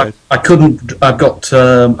 right? But okay. I couldn't. I've got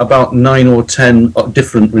about 9 or 10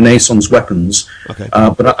 different Renaissance weapons. Okay.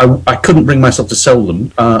 But I couldn't bring myself to sell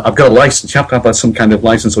them. I've got a license. You have to have some kind of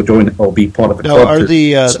license or join or be part of a club. Now, are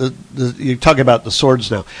you're talking about the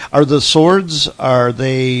swords now? Are the swords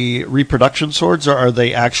they reproduction swords, or are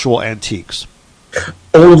they actual antiques?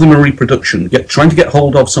 All of them are reproduction. Trying to get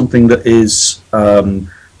hold of something that is.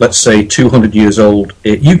 Let's say 200 years old.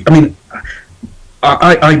 The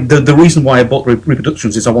reason why I bought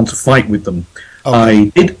reproductions is I want to fight with them.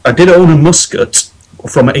 Okay. I did own a musket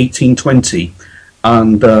from 1820,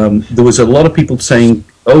 and there was a lot of people saying,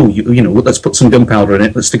 "Oh, let's put some gunpowder in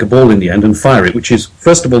it. Let's stick a ball in the end and fire it." Which is,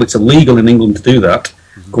 first of all, it's illegal in England to do that.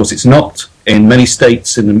 Mm-hmm. Of course, it's not in many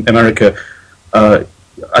states in America.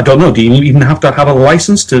 I don't know. Do you even have to have a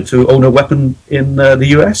license to own a weapon in the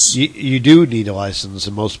US? You do need a license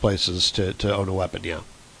in most places to own a weapon, yeah.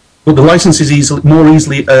 Well, the license is more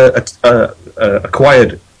easily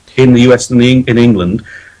acquired in the US than in England.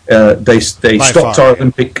 They stopped our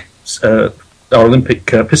Olympic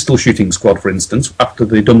pistol shooting squad, for instance, after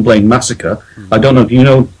the Dunblane massacre. Mm-hmm. I don't know. Do you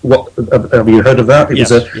know what? Have you heard of that?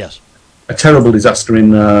 Yes. a terrible disaster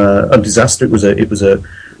in a disaster. It was a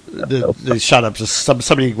They shot up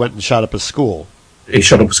somebody went and shot up a school. He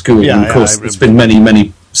shot up a school. Yeah, and of course, there's been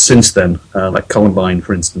many since then, like Columbine,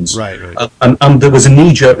 for instance. Right. And there was a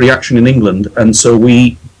knee-jerk reaction in England, and so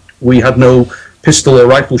we had no pistol or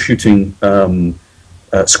rifle shooting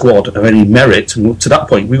squad of any merit, and to that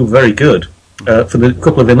point we were very good for the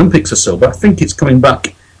couple of Olympics or so. But I think it's coming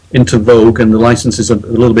back into vogue, and the licenses are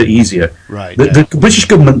a little bit easier. Right. The British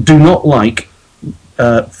government do not like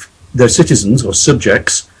their citizens or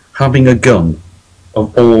subjects having a gun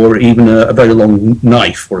or even a very long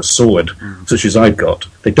knife or a sword, such as I've got.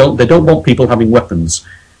 They don't want people having weapons.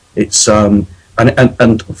 It's and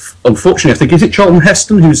unfortunately, I think, is it Charlton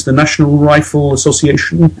Heston who's the National Rifle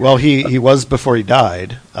Association? Well, he was before he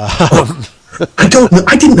died. I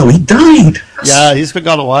didn't know he died. Yeah, he's been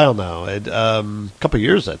gone a while now. A couple of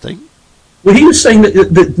years, I think. Well, he was saying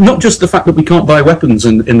that not just the fact that we can't buy weapons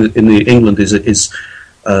in the England is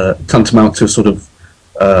tantamount to a sort of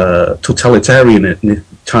totalitarian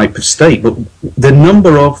type of state, but the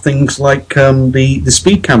number of things like the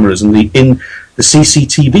speed cameras and the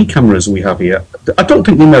CCTV cameras we have here, I don't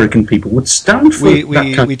think the American people would stand for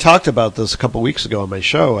that kind. We talked about this a couple of weeks ago on my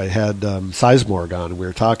show. I had Sizemore on, and we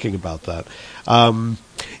were talking about that.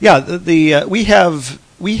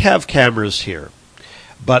 We have cameras here,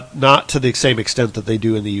 but not to the same extent that they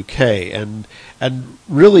do in the UK, and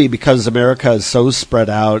really because America is so spread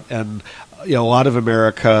out, and a lot of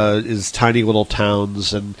America is tiny little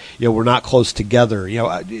towns, and we're not close together.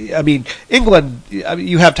 I mean, England,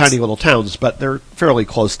 you have tiny little towns, but they're fairly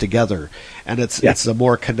close together, and it's a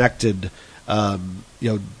more connected,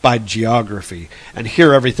 by geography. And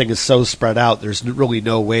here, everything is so spread out. There's really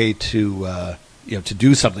no way to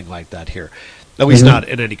do something like that here, at least not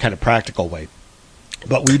in any kind of practical way.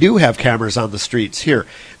 But we do have cameras on the streets here.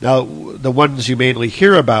 Now, the ones you mainly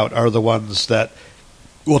hear about are the ones that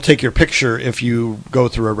will take your picture if you go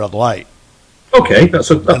through a red light. Okay, that's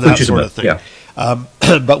that sort of thing. Yeah.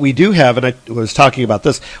 But we do have, and I was talking about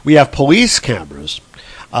this, we have police cameras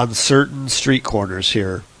on certain street corners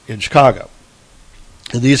here in Chicago.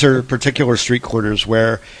 And these are particular street corners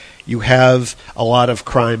where you have a lot of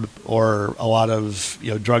crime or a lot of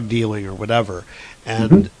drug dealing or whatever.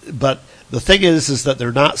 And but the thing is that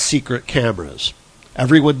they're not secret cameras.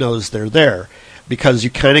 Everyone knows they're there, because you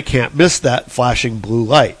kind of can't miss that flashing blue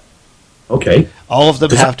light. Okay. All of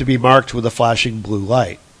them have to be marked with a flashing blue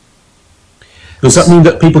light. Does that mean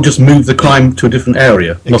that people just move the crime to a different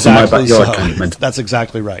area? Exactly. Not in my backyard, kind of meant. That's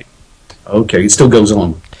exactly right. Okay, it still goes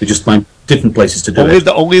on. They just find different places to do it.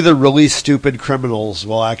 Only the really stupid criminals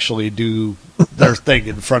will actually do their thing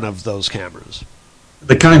in front of those cameras.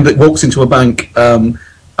 The kind that walks into a bank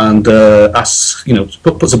and asks,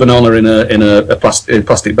 puts a banana in a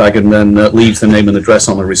plastic bag and then leaves the name and address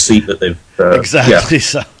on a receipt that they've. Exactly.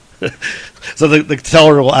 Yeah. So the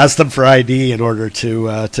teller will ask them for ID in order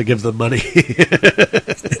to give them money.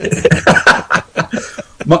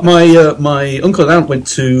 My uncle and aunt went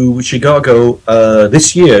to Chicago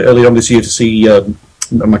earlier on this year, to see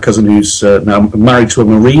my cousin who's now married to a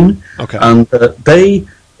Marine. Okay. And they,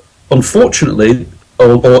 unfortunately,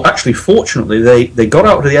 or actually fortunately, they got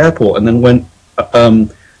out of the airport and then went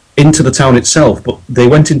into the town itself. But they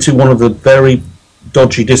went into one of the very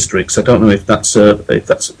dodgy districts. I don't know if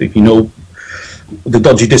if you know the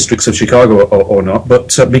dodgy districts of Chicago or not.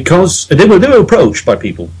 But because they were approached by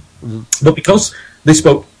people, but because they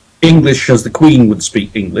spoke English as the Queen would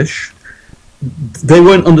speak English, they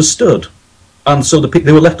weren't understood, and so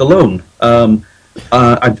they were left alone.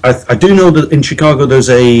 I do know that in Chicago there's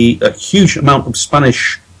a huge amount of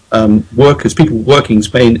Spanish workers, people working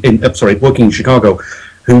working in Chicago,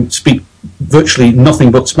 who speak virtually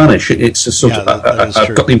nothing but Spanish. It's a sort of.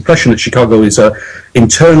 I've got the impression that Chicago is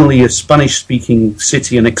internally a Spanish-speaking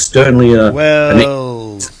city and externally a.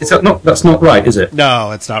 Well, that's not right, is it?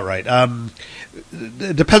 No, it's not right.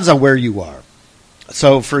 It depends on where you are.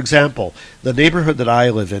 So, for example, the neighborhood that I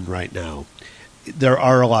live in right now, there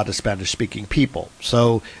are a lot of Spanish-speaking people.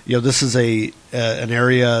 So, this is an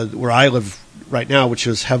area where I live right now, which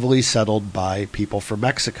is heavily settled by people from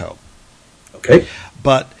Mexico. Okay.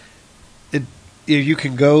 But you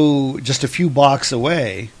can go just a few blocks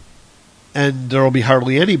away, and there will be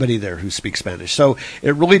hardly anybody there who speaks Spanish. So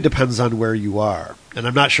it really depends on where you are. And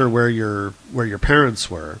I'm not sure where your parents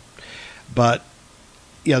were, but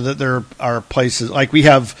there are places like we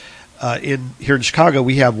have here in Chicago.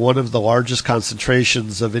 We have one of the largest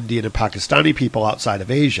concentrations of Indian and Pakistani people outside of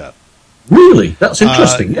Asia. Really, that's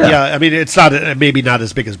interesting. Yeah, I mean, it's not maybe not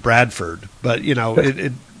as big as Bradford, but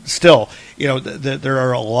it still there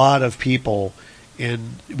are a lot of people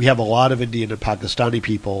we have a lot of Indian and Pakistani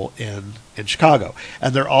people in Chicago,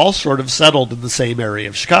 and they're all sort of settled in the same area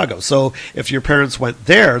of Chicago. So if your parents went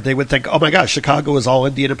there, they would think, oh my gosh, Chicago is all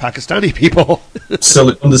Indian and Pakistani people.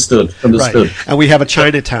 So understood. Right. And we have a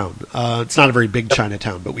Chinatown. It's not a very big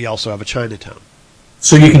Chinatown, but we also have a Chinatown.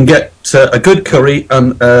 So you can get a good curry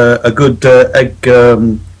and a good egg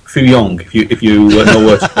fuyong if you know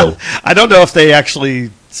where to go. I don't know if they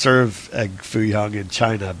actually serve egg fuyong in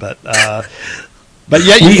China, but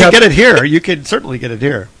yeah, you can get it here. You can certainly get it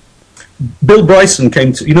here. Bill Bryson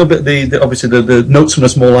came to, obviously the Notes from a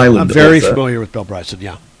Small Island. I'm very familiar with Bill Bryson,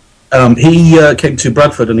 yeah. He came to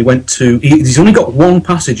Bradford and he went to, he's only got one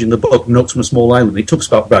passage in the book, Notes from a Small Island. He talks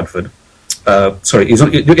about Bradford.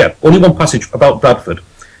 Only one passage about Bradford.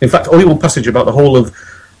 In fact, only one passage about the whole of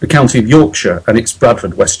the county of Yorkshire, and it's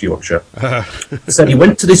Bradford, West Yorkshire. Said he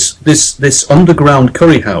went to this underground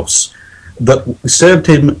curry house that served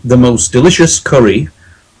him the most delicious curry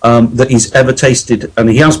that he's ever tasted, and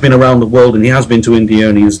he has been around the world, and he has been to India,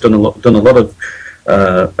 and he has done a lot of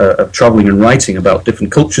travelling and writing about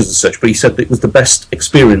different cultures and such. But he said that it was the best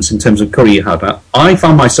experience in terms of curry he had. I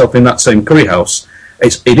found myself in that same curry house.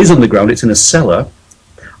 It is underground. It's in a cellar,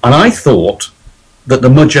 and I thought that the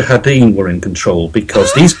Mujahideen were in control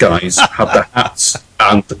because these guys had the hats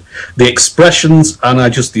and the expressions, and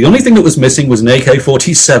the only thing that was missing was an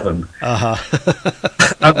AK-47.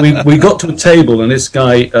 And we got to a table, and this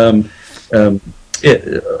guy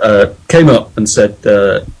came up and said,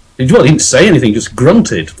 he didn't say anything, just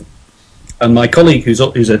grunted. And my colleague, who's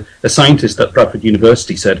a scientist at Bradford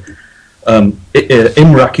University, said,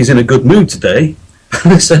 Imrak is in a good mood today.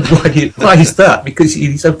 And I said, why is that? Because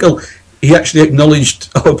he said, well, he actually acknowledged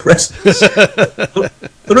our presence.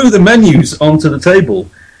 Threw the menus onto the table.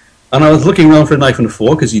 And I was looking around for a knife and a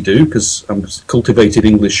fork, as you do, because I'm a cultivated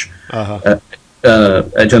English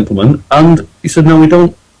gentleman. And he said, no, we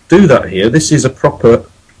don't do that here. This is a proper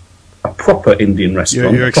Indian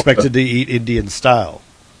restaurant. You're expected to eat Indian style.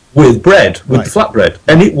 With bread, with flatbread.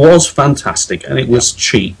 And it was fantastic, and it was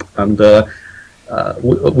cheap. And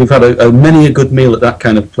we've had many a good meal at that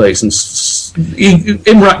kind of place. And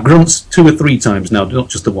Imrak grunts 2 or 3 times now, not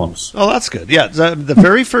just the once. Oh, that's good. Yeah, the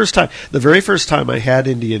very first time I had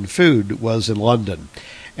Indian food was in London,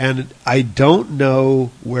 and I don't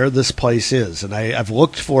know where this place is, and I've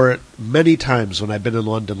looked for it many times when I've been in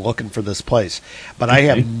London looking for this place, but I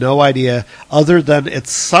have no idea other than it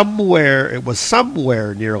was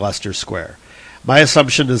somewhere near Leicester Square. My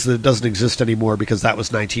assumption is that it doesn't exist anymore because that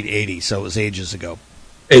was 1980, so it was ages ago.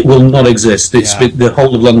 It will not exist. The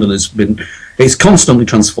whole of London it's constantly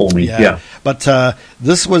transforming. Yeah. But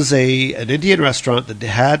this was an Indian restaurant that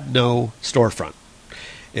had no storefront.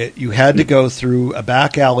 You had to go through a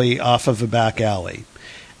back alley off of a back alley,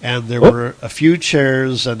 and there were a few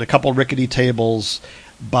chairs and a couple rickety tables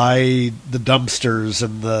by the dumpsters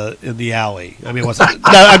in the alley. I mean,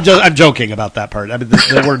 I'm joking about that part. I mean,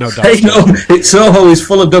 there were no dumpsters. Hey, no, it's Soho is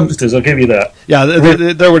full of dumpsters. I'll give you that. Yeah,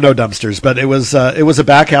 there were no dumpsters, but it was a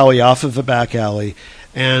back alley off of a back alley,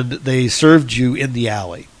 and they served you in the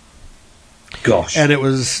alley. Gosh. And it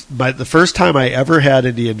was the first time I ever had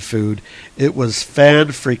Indian food. It was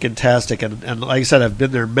fan-freaking-tastic. And like I said, I've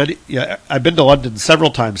been there I've been to London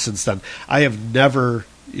several times since then. I have never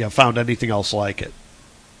found anything else like it.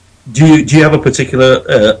 Do you have a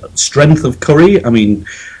particular strength of curry? I mean,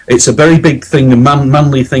 it's a very big thing, a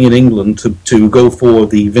manly thing in England to go for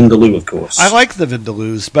the vindaloo, of course. I like the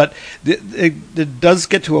vindaloos, but it does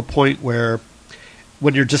get to a point where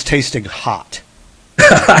when you're just tasting hot.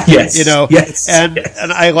 Yes, yes, and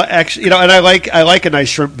I like a nice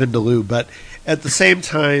shrimp vindaloo, but at the same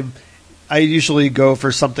time, I usually go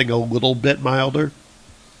for something a little bit milder.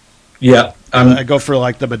 Yeah, I go for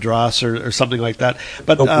like the Madras or something like that,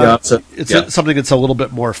 but it's something that's a little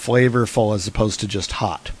bit more flavorful as opposed to just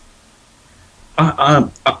hot.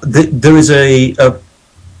 There is in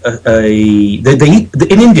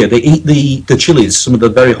India they eat the chilies, some of the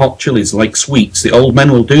very hot chilies like sweets. The old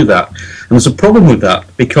men will do that, and there's a problem with that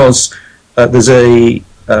because there's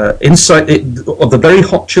inside of the very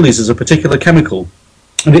hot chilies there's a particular chemical,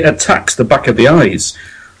 and it attacks the back of the eyes.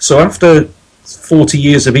 So after 40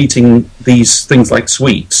 years of eating these things like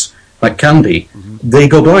sweets, like candy, they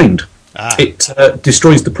go blind. It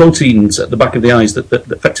destroys the proteins at the back of the eyes that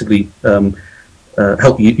effectively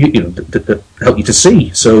help you help you to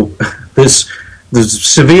see. So there's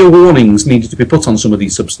severe warnings needed to be put on some of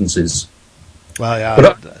these substances. Well, yeah.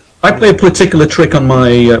 But I play a particular trick on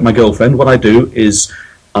my girlfriend. What I do is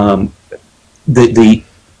the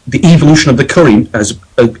evolution of the curry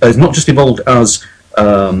has not just evolved as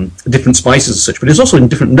different spices and such, but it's also in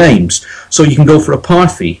different names. So you can go for a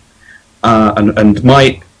Parthi, and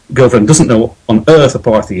my girlfriend doesn't know what on earth a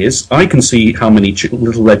party is. I can see how many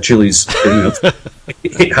little red chilies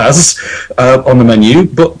it has on the menu,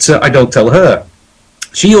 but I don't tell her.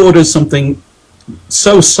 She orders something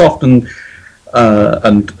so soft and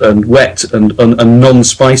wet and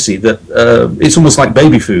non-spicy that it's almost like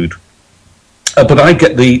baby food. But I go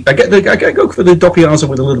for the doppiaza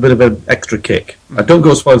with a little bit of an extra kick. I don't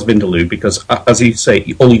go as far as vindaloo because, as you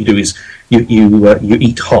say, all you do is you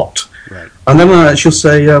eat hot. Right. And then she'll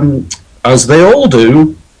say, as they all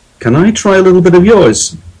do, can I try a little bit of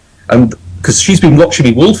yours? And because she's been watching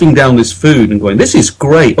me wolfing down this food and going, this is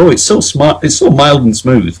great. Oh, it's so smart. It's so mild and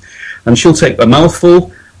smooth. And she'll take a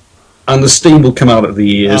mouthful, and the steam will come out of the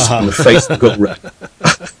ears, and the face will go red.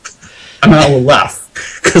 And I will laugh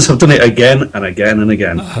because I've done it again and again and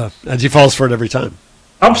again. And she falls for it every time.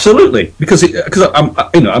 Absolutely, because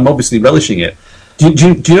I'm obviously relishing it. Do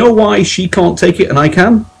you know why she can't take it and I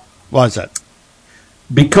can? Why is that?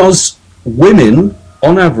 Because women,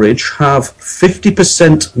 on average, have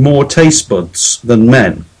 50% more taste buds than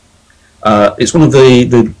men. It's one of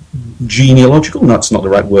the genealogical, that's not the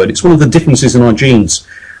right word, it's one of the differences in our genes.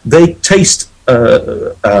 They taste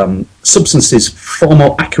substances far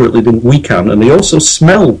more accurately than we can, and they also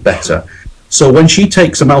smell better. So when she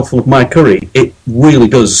takes a mouthful of my curry, it really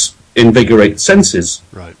does invigorate the senses.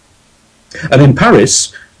 Right. And in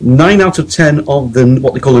Paris, 9 out of 10 of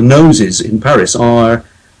what they call the noses in Paris are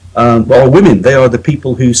women. They are the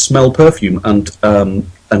people who smell perfume and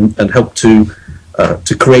help to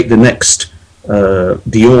create the next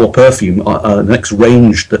Dior perfume, the next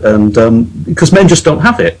range, because men just don't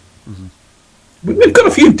have it. Mm-hmm. We've got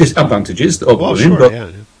a few disadvantages of women, sure, but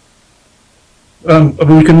yeah.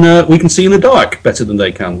 We can see in the dark better than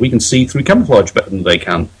they can. We can see through camouflage better than they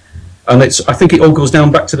can, and I think it all goes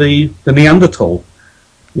down back to the Neanderthal.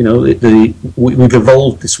 We've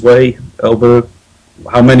evolved this way over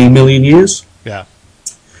how many million years? Yeah.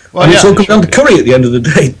 Well, and it's all comes down to curry at the end of the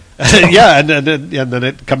day. Yeah, and then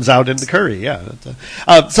it comes out in the curry. Yeah.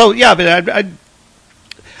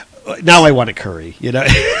 But now I want a curry.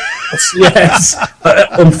 Yes.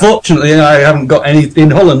 Unfortunately, I haven't got any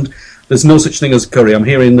in Holland. There's no such thing as curry. I'm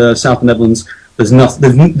here in the South Netherlands. There's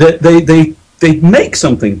nothing. They make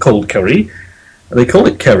something called curry. They call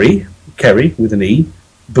it curry with an E,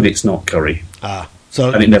 but it's not curry. And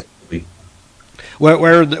it never will be.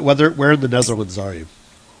 Where in the Netherlands are you?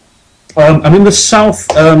 I'm in the south,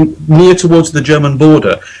 near towards the German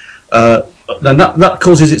border. And that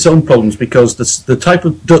causes its own problems because the type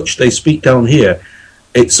of Dutch they speak down here,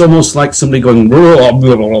 it's almost like somebody going blah,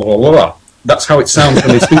 blah, blah, blah, blah. That's how it sounds when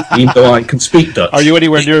they speak, even though I can speak Dutch. Are you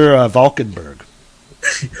anywhere near Valkenburg?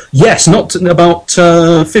 Yes, not about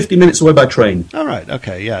 50 minutes away by train. All right,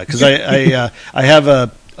 okay, yeah, because I have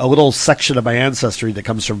a little section of my ancestry that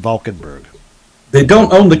comes from Valkenburg. They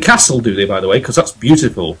don't own the castle, do they? By the way, because that's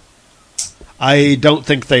beautiful. I don't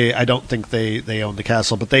think they own the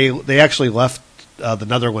castle, but they actually left the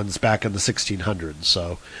Netherlands back in the 1600s.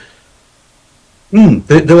 So. I think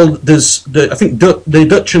the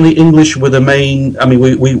Dutch and the English were the main. I mean,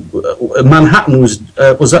 Manhattan was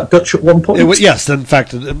that Dutch at one point? Yes, in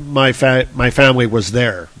fact, my family was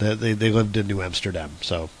there. They lived in New Amsterdam.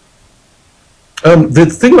 So the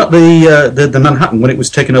thing about the Manhattan when it was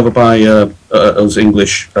taken over by those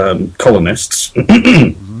English colonists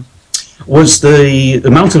was the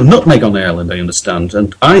amount of nutmeg on the island. I understand,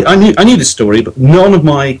 and I knew this story, but none of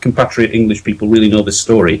my compatriot English people really know this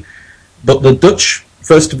story. But the Dutch,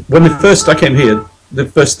 when I came here, the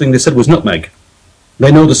first thing they said was nutmeg.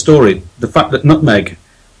 They know the story. The fact that nutmeg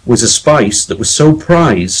was a spice that was so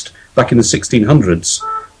prized back in the 1600s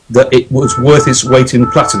that it was worth its weight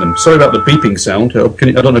in platinum. Sorry about the beeping sound. I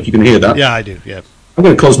don't know if you can hear that. Yeah, I do, yeah. I'm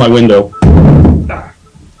going to close my window.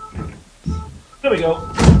 There we go.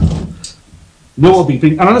 No more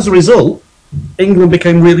beeping. And as a result, England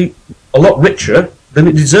became really a lot richer than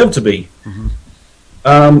it deserved to be. Mm-hmm.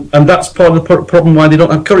 And that's part of the problem why they don't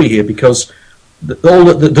have curry here, because all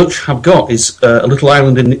that the Dutch have got is a little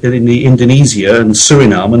island in the Indonesia and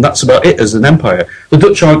Suriname, and that's about it as an empire. The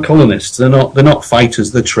Dutch aren't colonists; they're not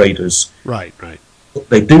fighters; they're traders. Right.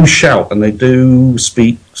 They do shout and they do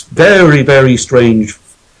speak very, very strange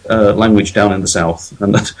language down in the south,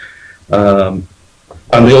 and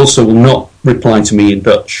they also will not reply to me in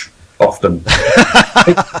Dutch often.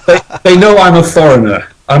 they know I'm a foreigner.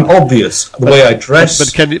 I'm obvious the way I dress.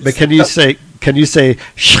 But can Can you say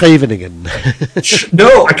Scheveningen?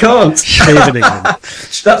 No, I can't. Scheveningen.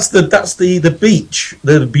 That's the beach.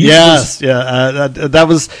 The beautiful. Yes, yeah. That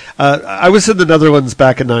was. I was in the Netherlands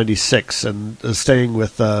back in '96 and staying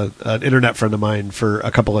with an internet friend of mine for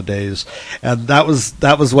a couple of days, and that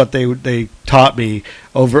was what they taught me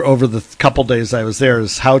over the couple days I was there,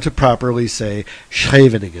 is how to properly say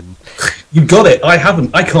Scheveningen. You got it. I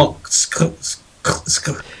haven't. I can't.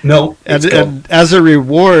 No. And as a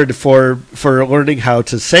reward for learning how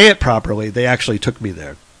to say it properly, they actually took me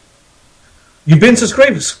there. You've been to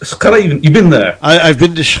Scheveningen? You've been there? I've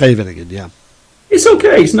been to Scheveningen, yeah. It's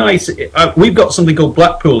okay. It's nice. We've got something called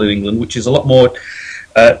Blackpool in England, which is a lot more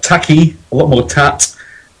tacky, a lot more tat.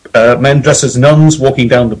 Men dressed as nuns walking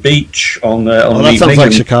down the beach on the that evening. Sounds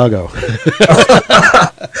like Chicago.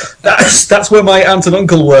 That's where my aunt and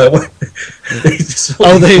uncle were.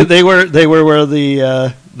 They were where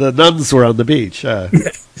the nuns were on the beach.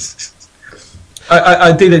 Yes.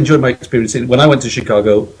 I did enjoy my experience when I went to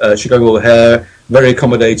Chicago. Chicago O'Hare, very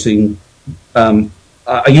accommodating. I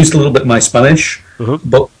used a little bit of my Spanish,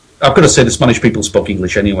 but I've got to say the Spanish people spoke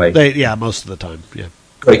English anyway. Most of the time. Yeah,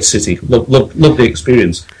 great city. Love the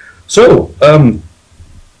experience. So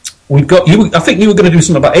we've got you. I think you were going to do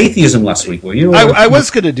something about atheism last week, were you? I was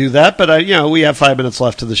going to do that, but we have 5 minutes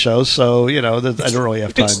left to the show, so I don't really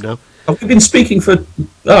have time now. We've been speaking for.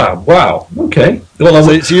 Wow. Okay.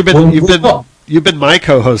 Well, so you've been my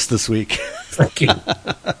co-host this week. Thank you.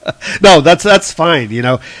 No, that's fine.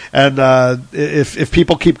 And if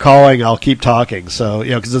people keep calling, I'll keep talking. So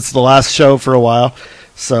because it's the last show for a while,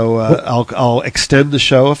 so I'll extend the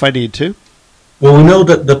show if I need to. Well, we know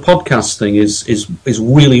that the podcast thing is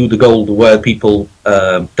really the goal, where people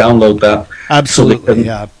download that. Absolutely,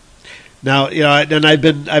 yeah. Now, and I've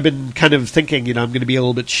been kind of thinking, I'm going to be a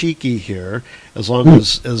little bit cheeky here, as long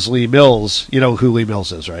as Lee Mills, you know who Lee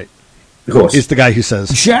Mills is, right? Of course, he's the guy who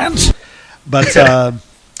says chance. But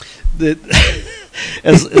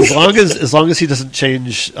as long as he doesn't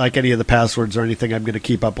change like any of the passwords or anything, I'm going to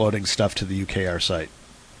keep uploading stuff to the UKR site.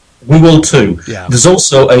 We will too. Yeah. There's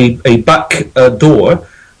also a back door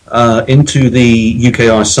into the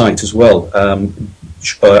UKR site as well.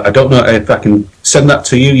 I don't know if I can send that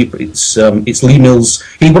to you. It's Lee Mills.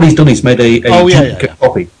 What he's done is made a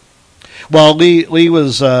copy. Well, Lee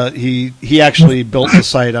was he actually built the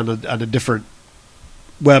site on a different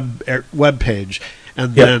web page,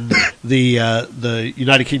 and then the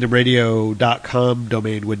UnitedKingdomRadio.com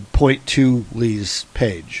domain would point to Lee's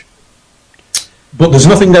page. But there's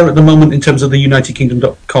nothing there at the moment in terms of the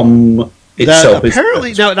UnitedKingdom.com itself.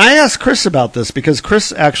 Apparently, now, and I asked Chris about this because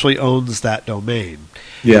Chris actually owns that domain.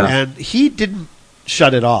 Yeah. And he didn't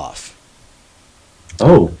shut it off.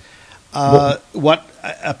 Oh. What?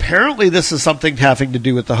 Apparently, this is something having to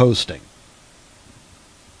do with the hosting.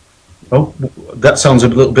 Oh, that sounds a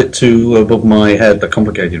little bit too above my head, the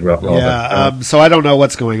complicated rather. Yeah, so I don't know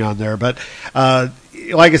what's going on there, but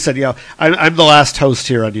like I said, I'm the last host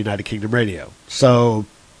here on United Kingdom Radio. So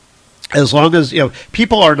as long as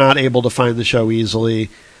people are not able to find the show easily,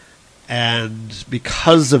 and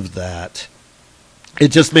because of that, it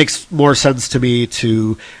just makes more sense to me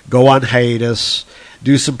to go on hiatus,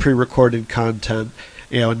 do some pre-recorded content,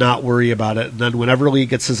 and not worry about it. And then whenever Lee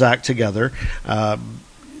gets his act together,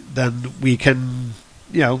 then we can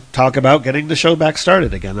talk about getting the show back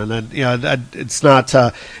started again. And then it's not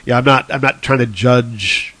I'm not trying to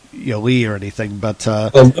judge Lee or anything, but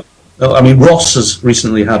Ross has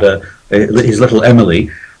recently had his little Emily,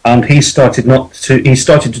 and he started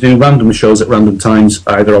to do random shows at random times,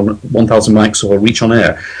 either on 1000 mics or Reach on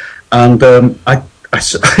Air. And I've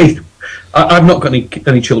not got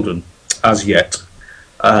any children as yet.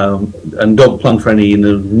 And don't plan for any in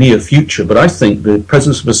the near future, but I think the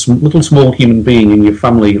presence of a little small human being in your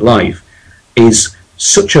family life is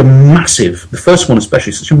such a massive, the first one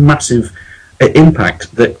especially, such a massive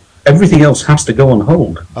impact that everything else has to go on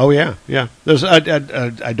hold. Oh yeah. There's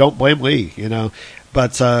I don't blame Lee,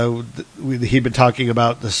 but he'd been talking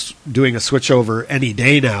about this doing a switchover any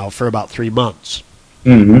day now for about 3 months.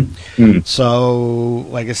 Mm-hmm. So,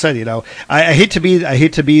 like I said, I hate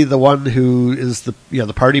to be the one who is the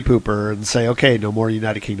the party pooper and say, okay, no more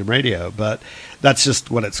United Kingdom Radio, but that's just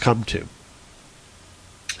what it's come to.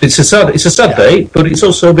 It's a sad day, but it's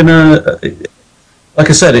also been like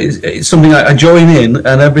I said, it's something I join in,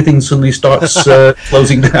 and everything suddenly starts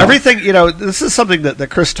closing down. Everything, this is something that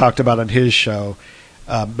Chris talked about on his show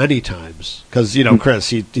many times, because Chris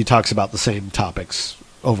he talks about the same topics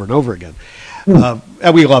over and over again. And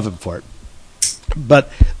we love him for it.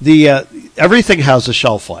 But the everything has a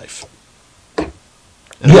shelf life.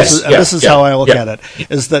 And this is how I look at it.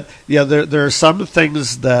 Is that there are some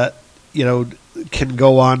things that can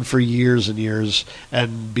go on for years and years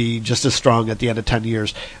and be just as strong at the end of 10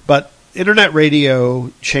 years. But internet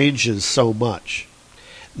radio changes so much.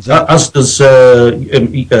 As does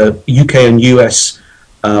UK and US,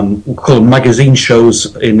 we'll call them magazine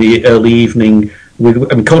shows in the early evening.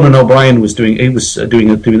 Conan O'Brien was doing. He was doing.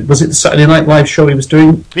 Was it the Saturday Night Live show he was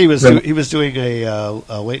doing? He was doing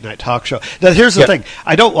a late night talk show. Now, here's the thing: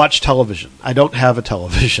 I don't watch television. I don't have a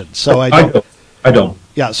television, so I don't.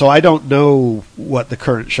 Yeah, so I don't know what the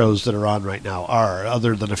current shows that are on right now are,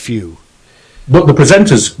 other than a few. But the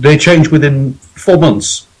presenters, they change within 4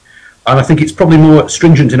 months. And I think it's probably more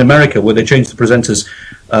stringent in America, where they change the presenters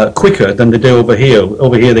quicker than they do over here.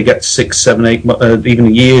 Over here, they get 6, 7, 8,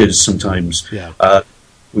 even years sometimes. Yeah.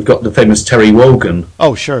 We've got the famous Terry Wogan.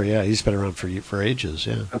 Oh, sure, yeah. He's been around for ages,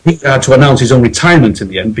 yeah. He had to announce his own retirement in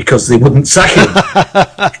the end because they wouldn't sack him.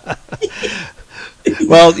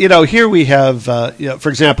 Well, here we have, for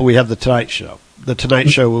example, we have The Tonight Show. The Tonight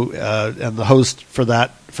Show, and the host for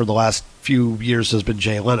that for the last few years has been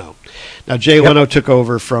Jay Leno. Now, Jay Leno took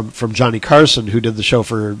over from Johnny Carson, who did the show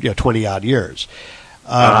for 20-odd years.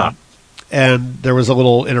 And there was a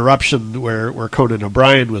little interruption where Conan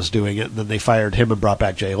O'Brien was doing it, and then they fired him and brought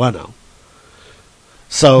back Jay Leno.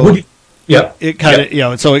 So it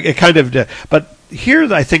kind of, but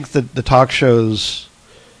here I think that the talk shows,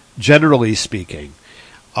 generally speaking,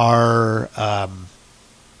 are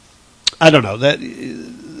I don't know, that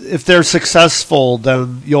if they're successful,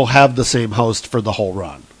 then you'll have the same host for the whole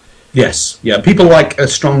run. Yes, yeah. People like a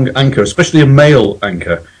strong anchor, especially a male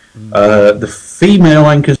anchor. The female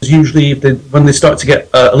anchors usually, when they start to get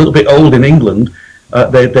a little bit old in England,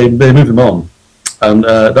 they move them on, and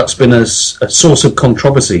that's been a source of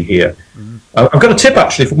controversy here. I've got a tip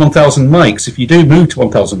actually for 1000 Mics. If you do move to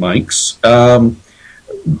 1000 Mics,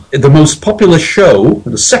 the most popular show,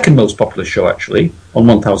 the second most popular show actually on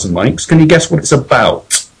 1000 Mics. Can you guess what it's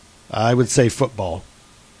about? I would say football.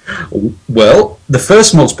 Well, the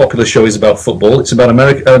first most popular show is about football. It's about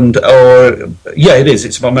it is.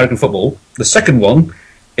 It's about American football. The second one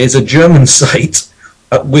is a German site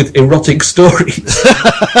with erotic stories.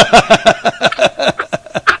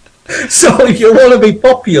 So if you want to be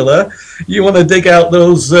popular, you want to dig out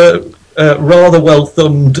those rather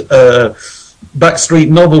well-thumbed backstreet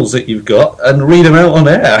novels that you've got and read them out on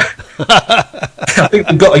air. I think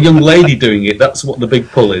we've got a young lady doing it. That's what the big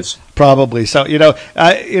pull is. Probably. So,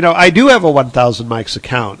 I do have a 1000 Mics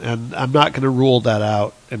account, and I'm not going to rule that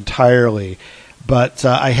out entirely. But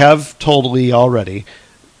I have told Lee already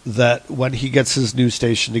that when he gets his new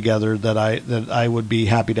station together, that I would be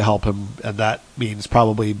happy to help him, and that means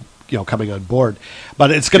probably coming on board.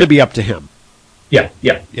 But it's going to be up to him. Yeah.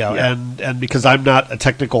 And because I'm not a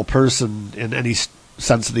technical person in any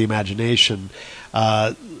sense of the imagination,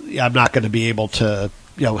 I'm not going to be able to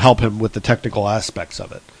help him with the technical aspects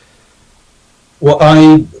of it. What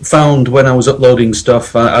I found when I was uploading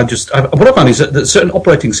stuff, what I found is that certain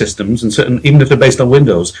operating systems and even if they're based on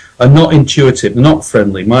Windows, are not intuitive, they're not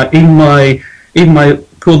friendly. Even my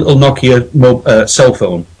cool little Nokia cell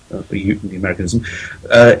phone, the Americanism,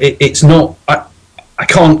 it's not. I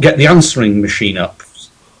can't get the answering machine up.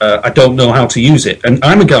 I don't know how to use it. And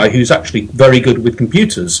I'm a guy who's actually very good with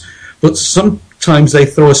computers, but sometimes they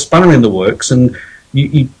throw a spanner in the works, and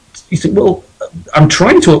you think, well, I'm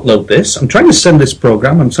trying to upload this, I'm trying to send this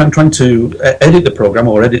program, I'm trying to edit the program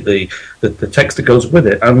or edit the text that goes with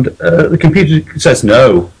it, and the computer says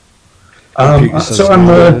no. I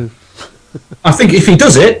think if he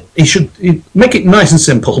does it, he should make it nice and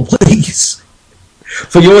simple, please.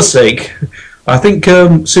 For your sake. I think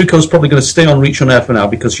Suko's probably going to stay on Reach on Air for now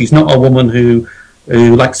because she's not a woman who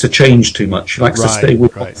likes to change too much. She likes to stay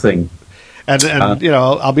with one thing. And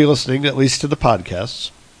I'll be listening at least to the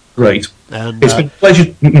podcasts. Great. And it's been a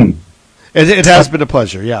pleasure. It has been a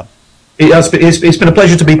pleasure, yeah. It's been a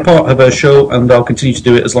pleasure to be part of her show, and I'll continue to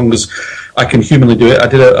do it as long as I can humanly do it. I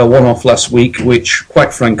did a one-off last week, which,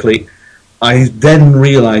 quite frankly, I then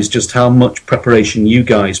realised just how much preparation you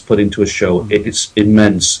guys put into a show. It's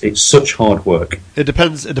immense. It's such hard work. It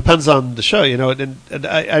depends on the show, And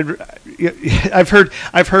I've heard.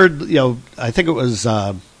 I think it was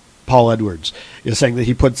Paul Edwards saying that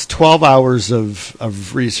he puts 12 hours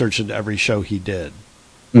of research into every show he did.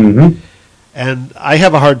 Mm-hmm. And I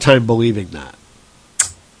have a hard time believing that.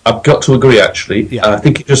 I've got to agree. Actually, I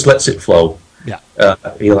think he just lets it flow. Yeah,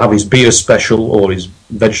 he'll have his beer special or his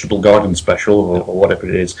vegetable garden special or whatever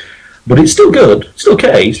it is, but it's still good. It's still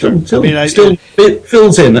okay. It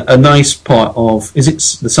fills in a nice part of.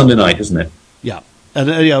 It's the Sunday night, isn't it? Yeah,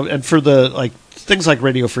 and for the things like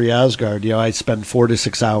Radio Free Asgard, I spend 4 to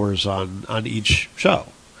 6 hours on each show.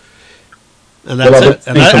 And that's it.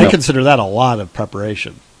 And I consider that a lot of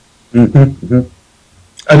preparation. Mm-hmm, mm-hmm.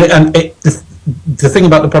 And the thing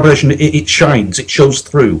about the preparation, it shines, it shows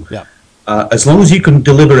through. Yeah. As long as you can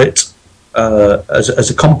deliver it as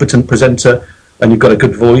a competent presenter, and you've got a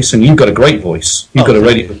good voice, and you've got a great voice. You've got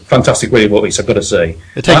a fantastic radio voice, I've got to say.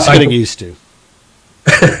 It takes getting used to.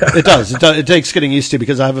 It does. It takes getting used to,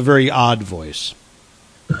 because I have a very odd voice.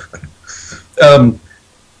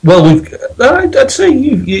 Well, I'd say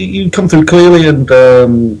you come through clearly, and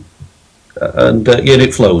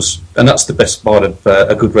it flows, and that's the best part of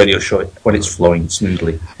a good radio show, when it's flowing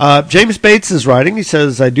smoothly. James Bates is writing. He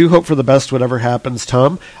says, "I do hope for the best whatever happens,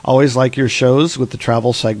 Tom. Always like your shows with the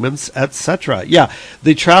travel segments, etc." Yeah,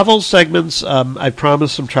 the travel segments. I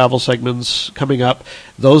promised some travel segments coming up.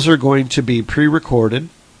 Those are going to be pre-recorded,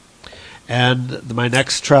 and my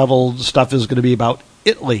next travel stuff is going to be about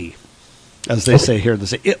Italy, as they say here. They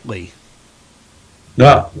say Italy.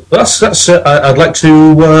 Yeah, that's. I'd like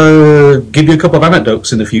to give you a couple of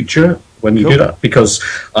anecdotes in the future when you do that, because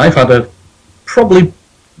I've had a probably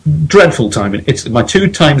dreadful time in Italy. My 2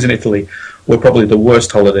 times in Italy were probably the worst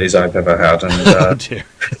holidays I've ever had, and oh dear.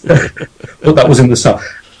 but that was in the south.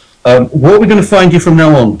 Where are we going to find you from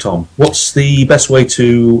now on, Tom? What's the best way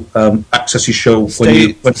to access your show when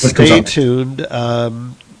it comes out? Stay tuned.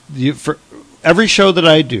 For every show that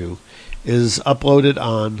I do is uploaded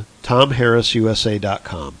on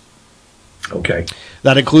TomHarrisUSA.com. Okay.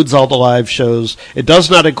 That includes all the live shows. It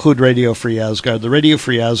does not include Radio Free Asgard. The Radio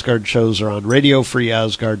Free Asgard shows are on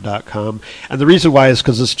RadioFreeAsgard.com. And the reason why is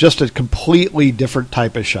because it's just a completely different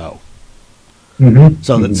type of show.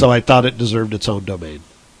 Mm-hmm. So I thought it deserved its own domain.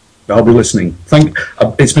 I'll be listening.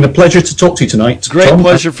 It's been a pleasure to talk to you tonight. Great Tom.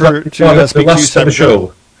 pleasure to speak to you, Senator.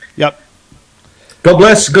 Show. Yep. God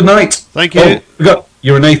bless. Good night. Thank you. Oh,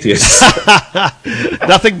 you're an atheist.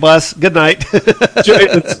 Nothing bless. Good night.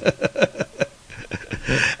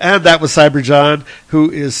 And that was Cyber John, who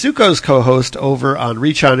is Suko's co-host over on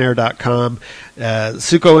ReachOnAir.com.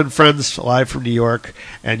 Suko and Friends, live from New York.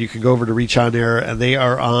 And you can go over to Reach On Air, and they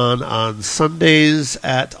are on Sundays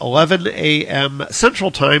at 11 a.m. Central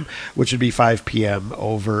Time, which would be 5 p.m.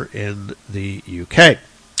 over in the UK.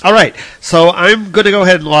 All right, so I'm going to go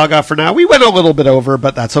ahead and log off for now. We went a little bit over,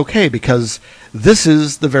 but that's okay, because this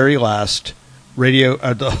is the very last radio.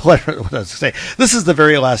 What did I say? This is the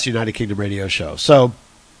very last United Kingdom radio show. So,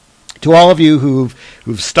 to all of you who've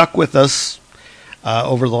stuck with us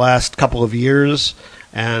over the last couple of years,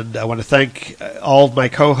 and I want to thank all of my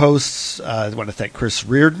co-hosts. I want to thank Chris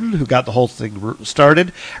Reardon, who got the whole thing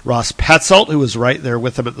started, Ross Petzold, who was right there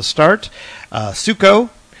with him at the start, Suko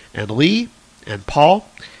and Lee and Paul,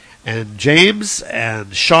 and James,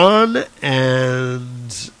 and Sean,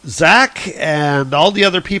 and Zach, and all the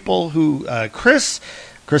other people who, Chris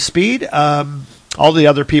Speed, all the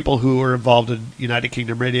other people who were involved in United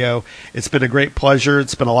Kingdom Radio. It's been a great pleasure.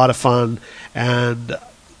 It's been a lot of fun, and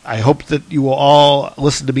I hope that you will all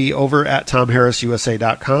listen to me over at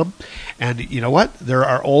TomHarrisUSA.com. And you know what? There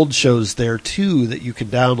are old shows there, too, that you can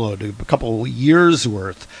download, a couple years'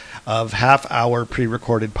 worth of half-hour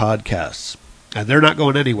pre-recorded podcasts. And they're not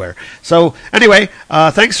going anywhere. So, anyway,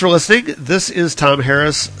 thanks for listening. This is Tom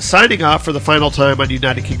Harris signing off for the final time on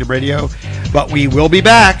United Kingdom Radio. But we will be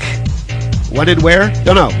back. When and where?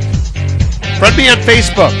 Don't know. Friend me on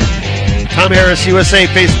Facebook. Tom Harris USA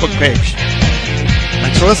Facebook page.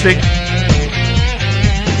 Thanks for listening.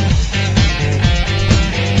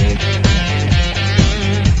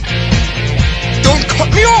 Don't cut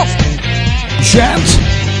me off! Chant.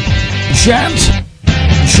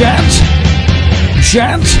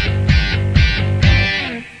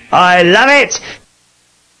 I love it!